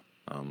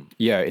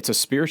 Yeah, it's a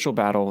spiritual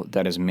battle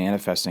that is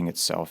manifesting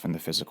itself in the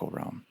physical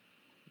realm.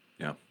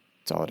 Yeah.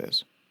 That's all it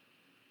is.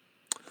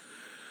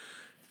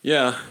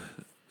 Yeah.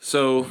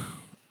 So,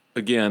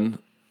 again,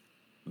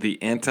 the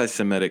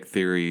anti-Semitic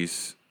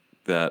theories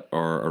that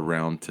are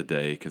around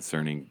today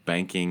concerning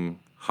banking,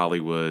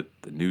 Hollywood,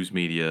 the news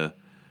media,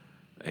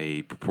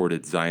 a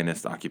purported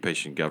Zionist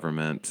occupation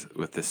government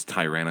with this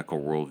tyrannical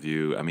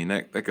worldview, I mean,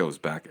 that goes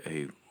back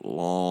a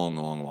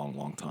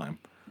long time.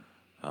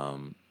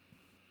 In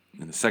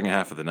the second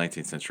half of the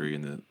 19th century,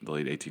 in the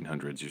late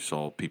 1800s, you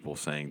saw people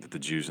saying that the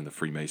Jews and the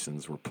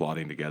Freemasons were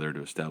plotting together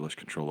to establish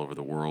control over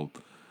the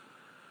world.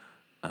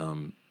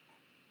 I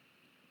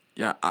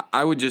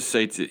would just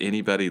say to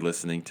anybody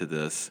listening to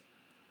this,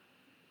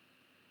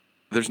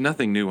 there's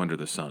nothing new under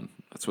the sun.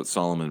 That's what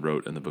Solomon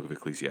wrote in the book of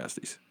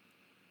Ecclesiastes.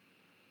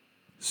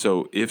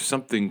 So if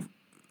something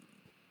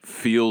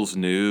feels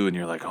new and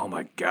you're like, oh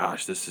my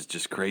gosh, this is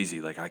just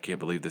crazy, like I can't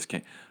believe this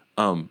can't,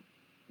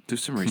 do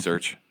some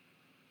research.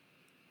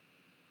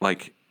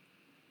 Like,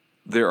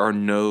 there are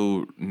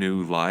no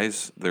new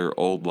lies. There are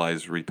old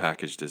lies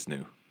repackaged as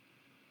new.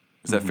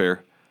 Is that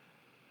fair?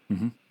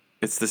 Mm-hmm.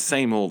 It's the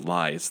same old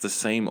lie. It's the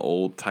same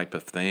old type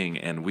of thing,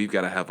 and we've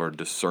got to have our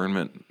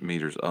discernment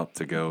meters up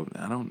to go,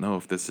 I don't know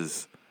if this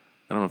is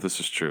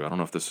true. I don't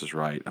know if this is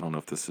right. I don't know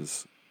if this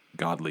is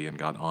godly and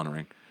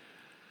God-honoring.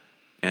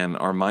 And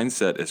our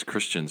mindset as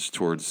Christians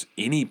towards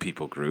any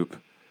people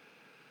group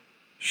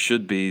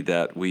should be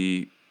that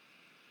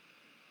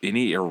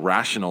any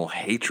irrational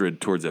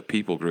hatred towards a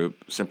people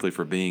group simply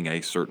for being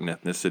a certain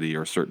ethnicity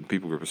or a certain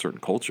people group, a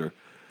certain culture,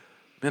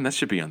 man, that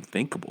should be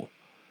unthinkable.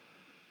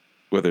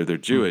 Whether they're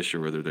Jewish or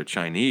whether they're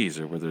Chinese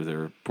or whether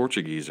they're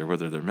Portuguese or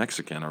whether they're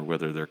Mexican or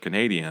whether they're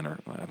Canadian, or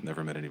I've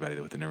never met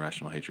anybody with an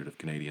irrational hatred of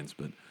Canadians,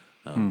 but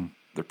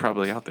they're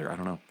probably out there. I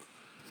don't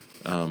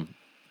know.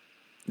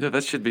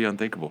 That should be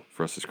unthinkable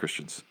for us as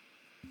Christians.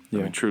 Yeah.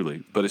 I mean,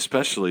 truly. But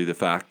especially the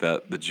fact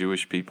that the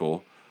Jewish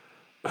people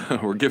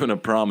were given a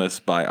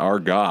promise by our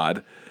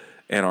God,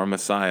 and our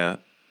Messiah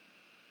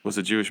was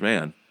a Jewish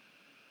man.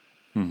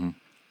 Mm-hmm.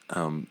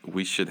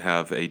 We should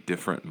have a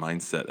different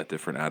mindset, a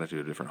different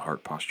attitude, a different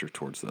heart posture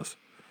towards this.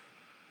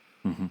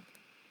 Mm-hmm.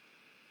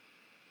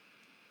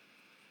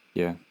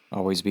 Yeah.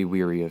 Always be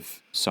weary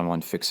of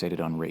someone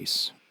fixated on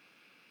race.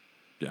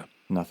 Yeah.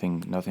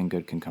 Nothing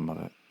good can come of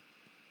it.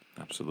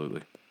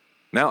 Absolutely.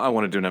 Now I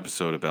want to do an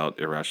episode about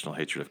irrational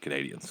hatred of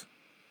Canadians,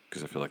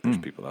 because I feel like there's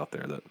people out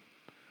there that...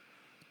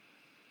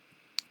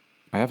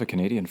 I have a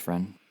Canadian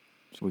friend,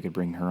 so we could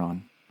bring her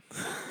on.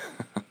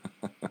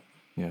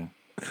 Yeah.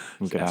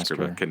 We could ask her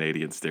about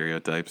Canadian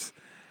stereotypes.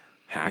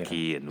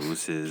 Hacky and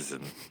ooses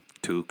and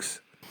toques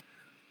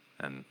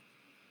and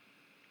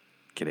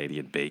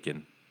Canadian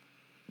bacon.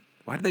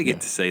 Why do they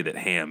get to say that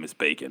ham is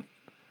bacon?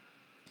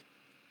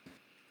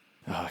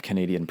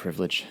 Canadian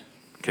privilege.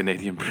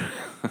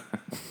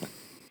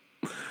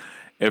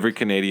 Every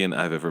Canadian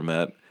I've ever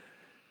met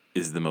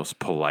is the most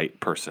polite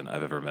person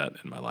I've ever met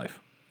in my life.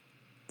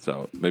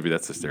 So maybe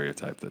that's a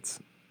stereotype. It's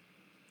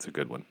a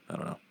good one. I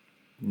don't know.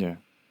 Yeah.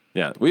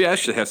 Yeah, we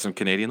actually have some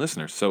Canadian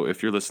listeners. So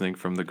if you're listening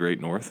from the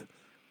Great North,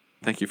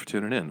 thank you for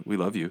tuning in. We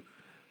love you,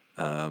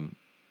 and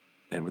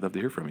we'd love to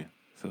hear from you.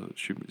 So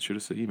shoot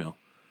us an email.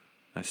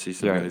 I see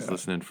some guys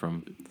listening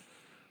from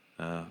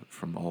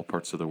all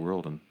parts of the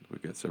world, and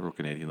we've got several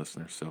Canadian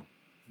listeners. So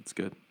it's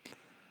good.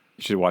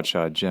 You should watch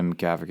Jim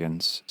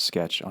Gaffigan's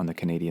sketch on the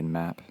Canadian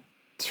map.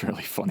 It's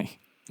really funny.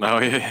 Oh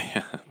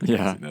yeah.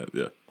 Yeah.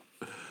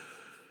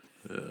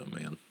 Oh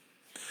man.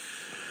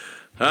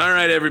 All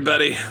right,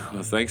 everybody.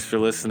 Well, thanks for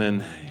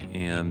listening.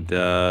 And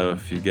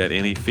if you've got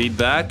any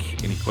feedback,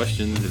 any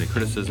questions, any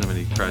criticism,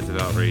 any cries of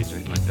outrage,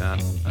 anything like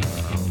that,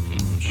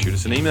 shoot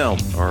us an email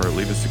or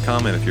leave us a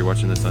comment. If you're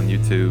watching this on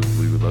YouTube,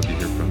 we would love to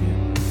hear from you.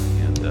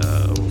 And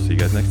we'll see you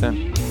guys next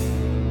time.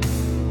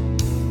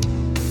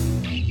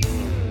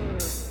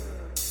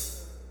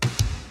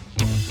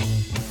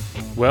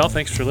 Well,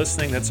 thanks for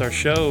listening. That's our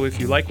show.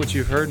 If you like what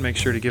you've heard, make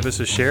sure to give us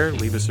a share,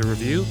 leave us a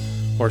review,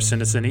 or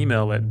send us an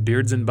email at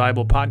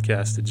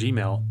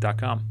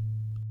beardsandbiblepodcast@gmail.com.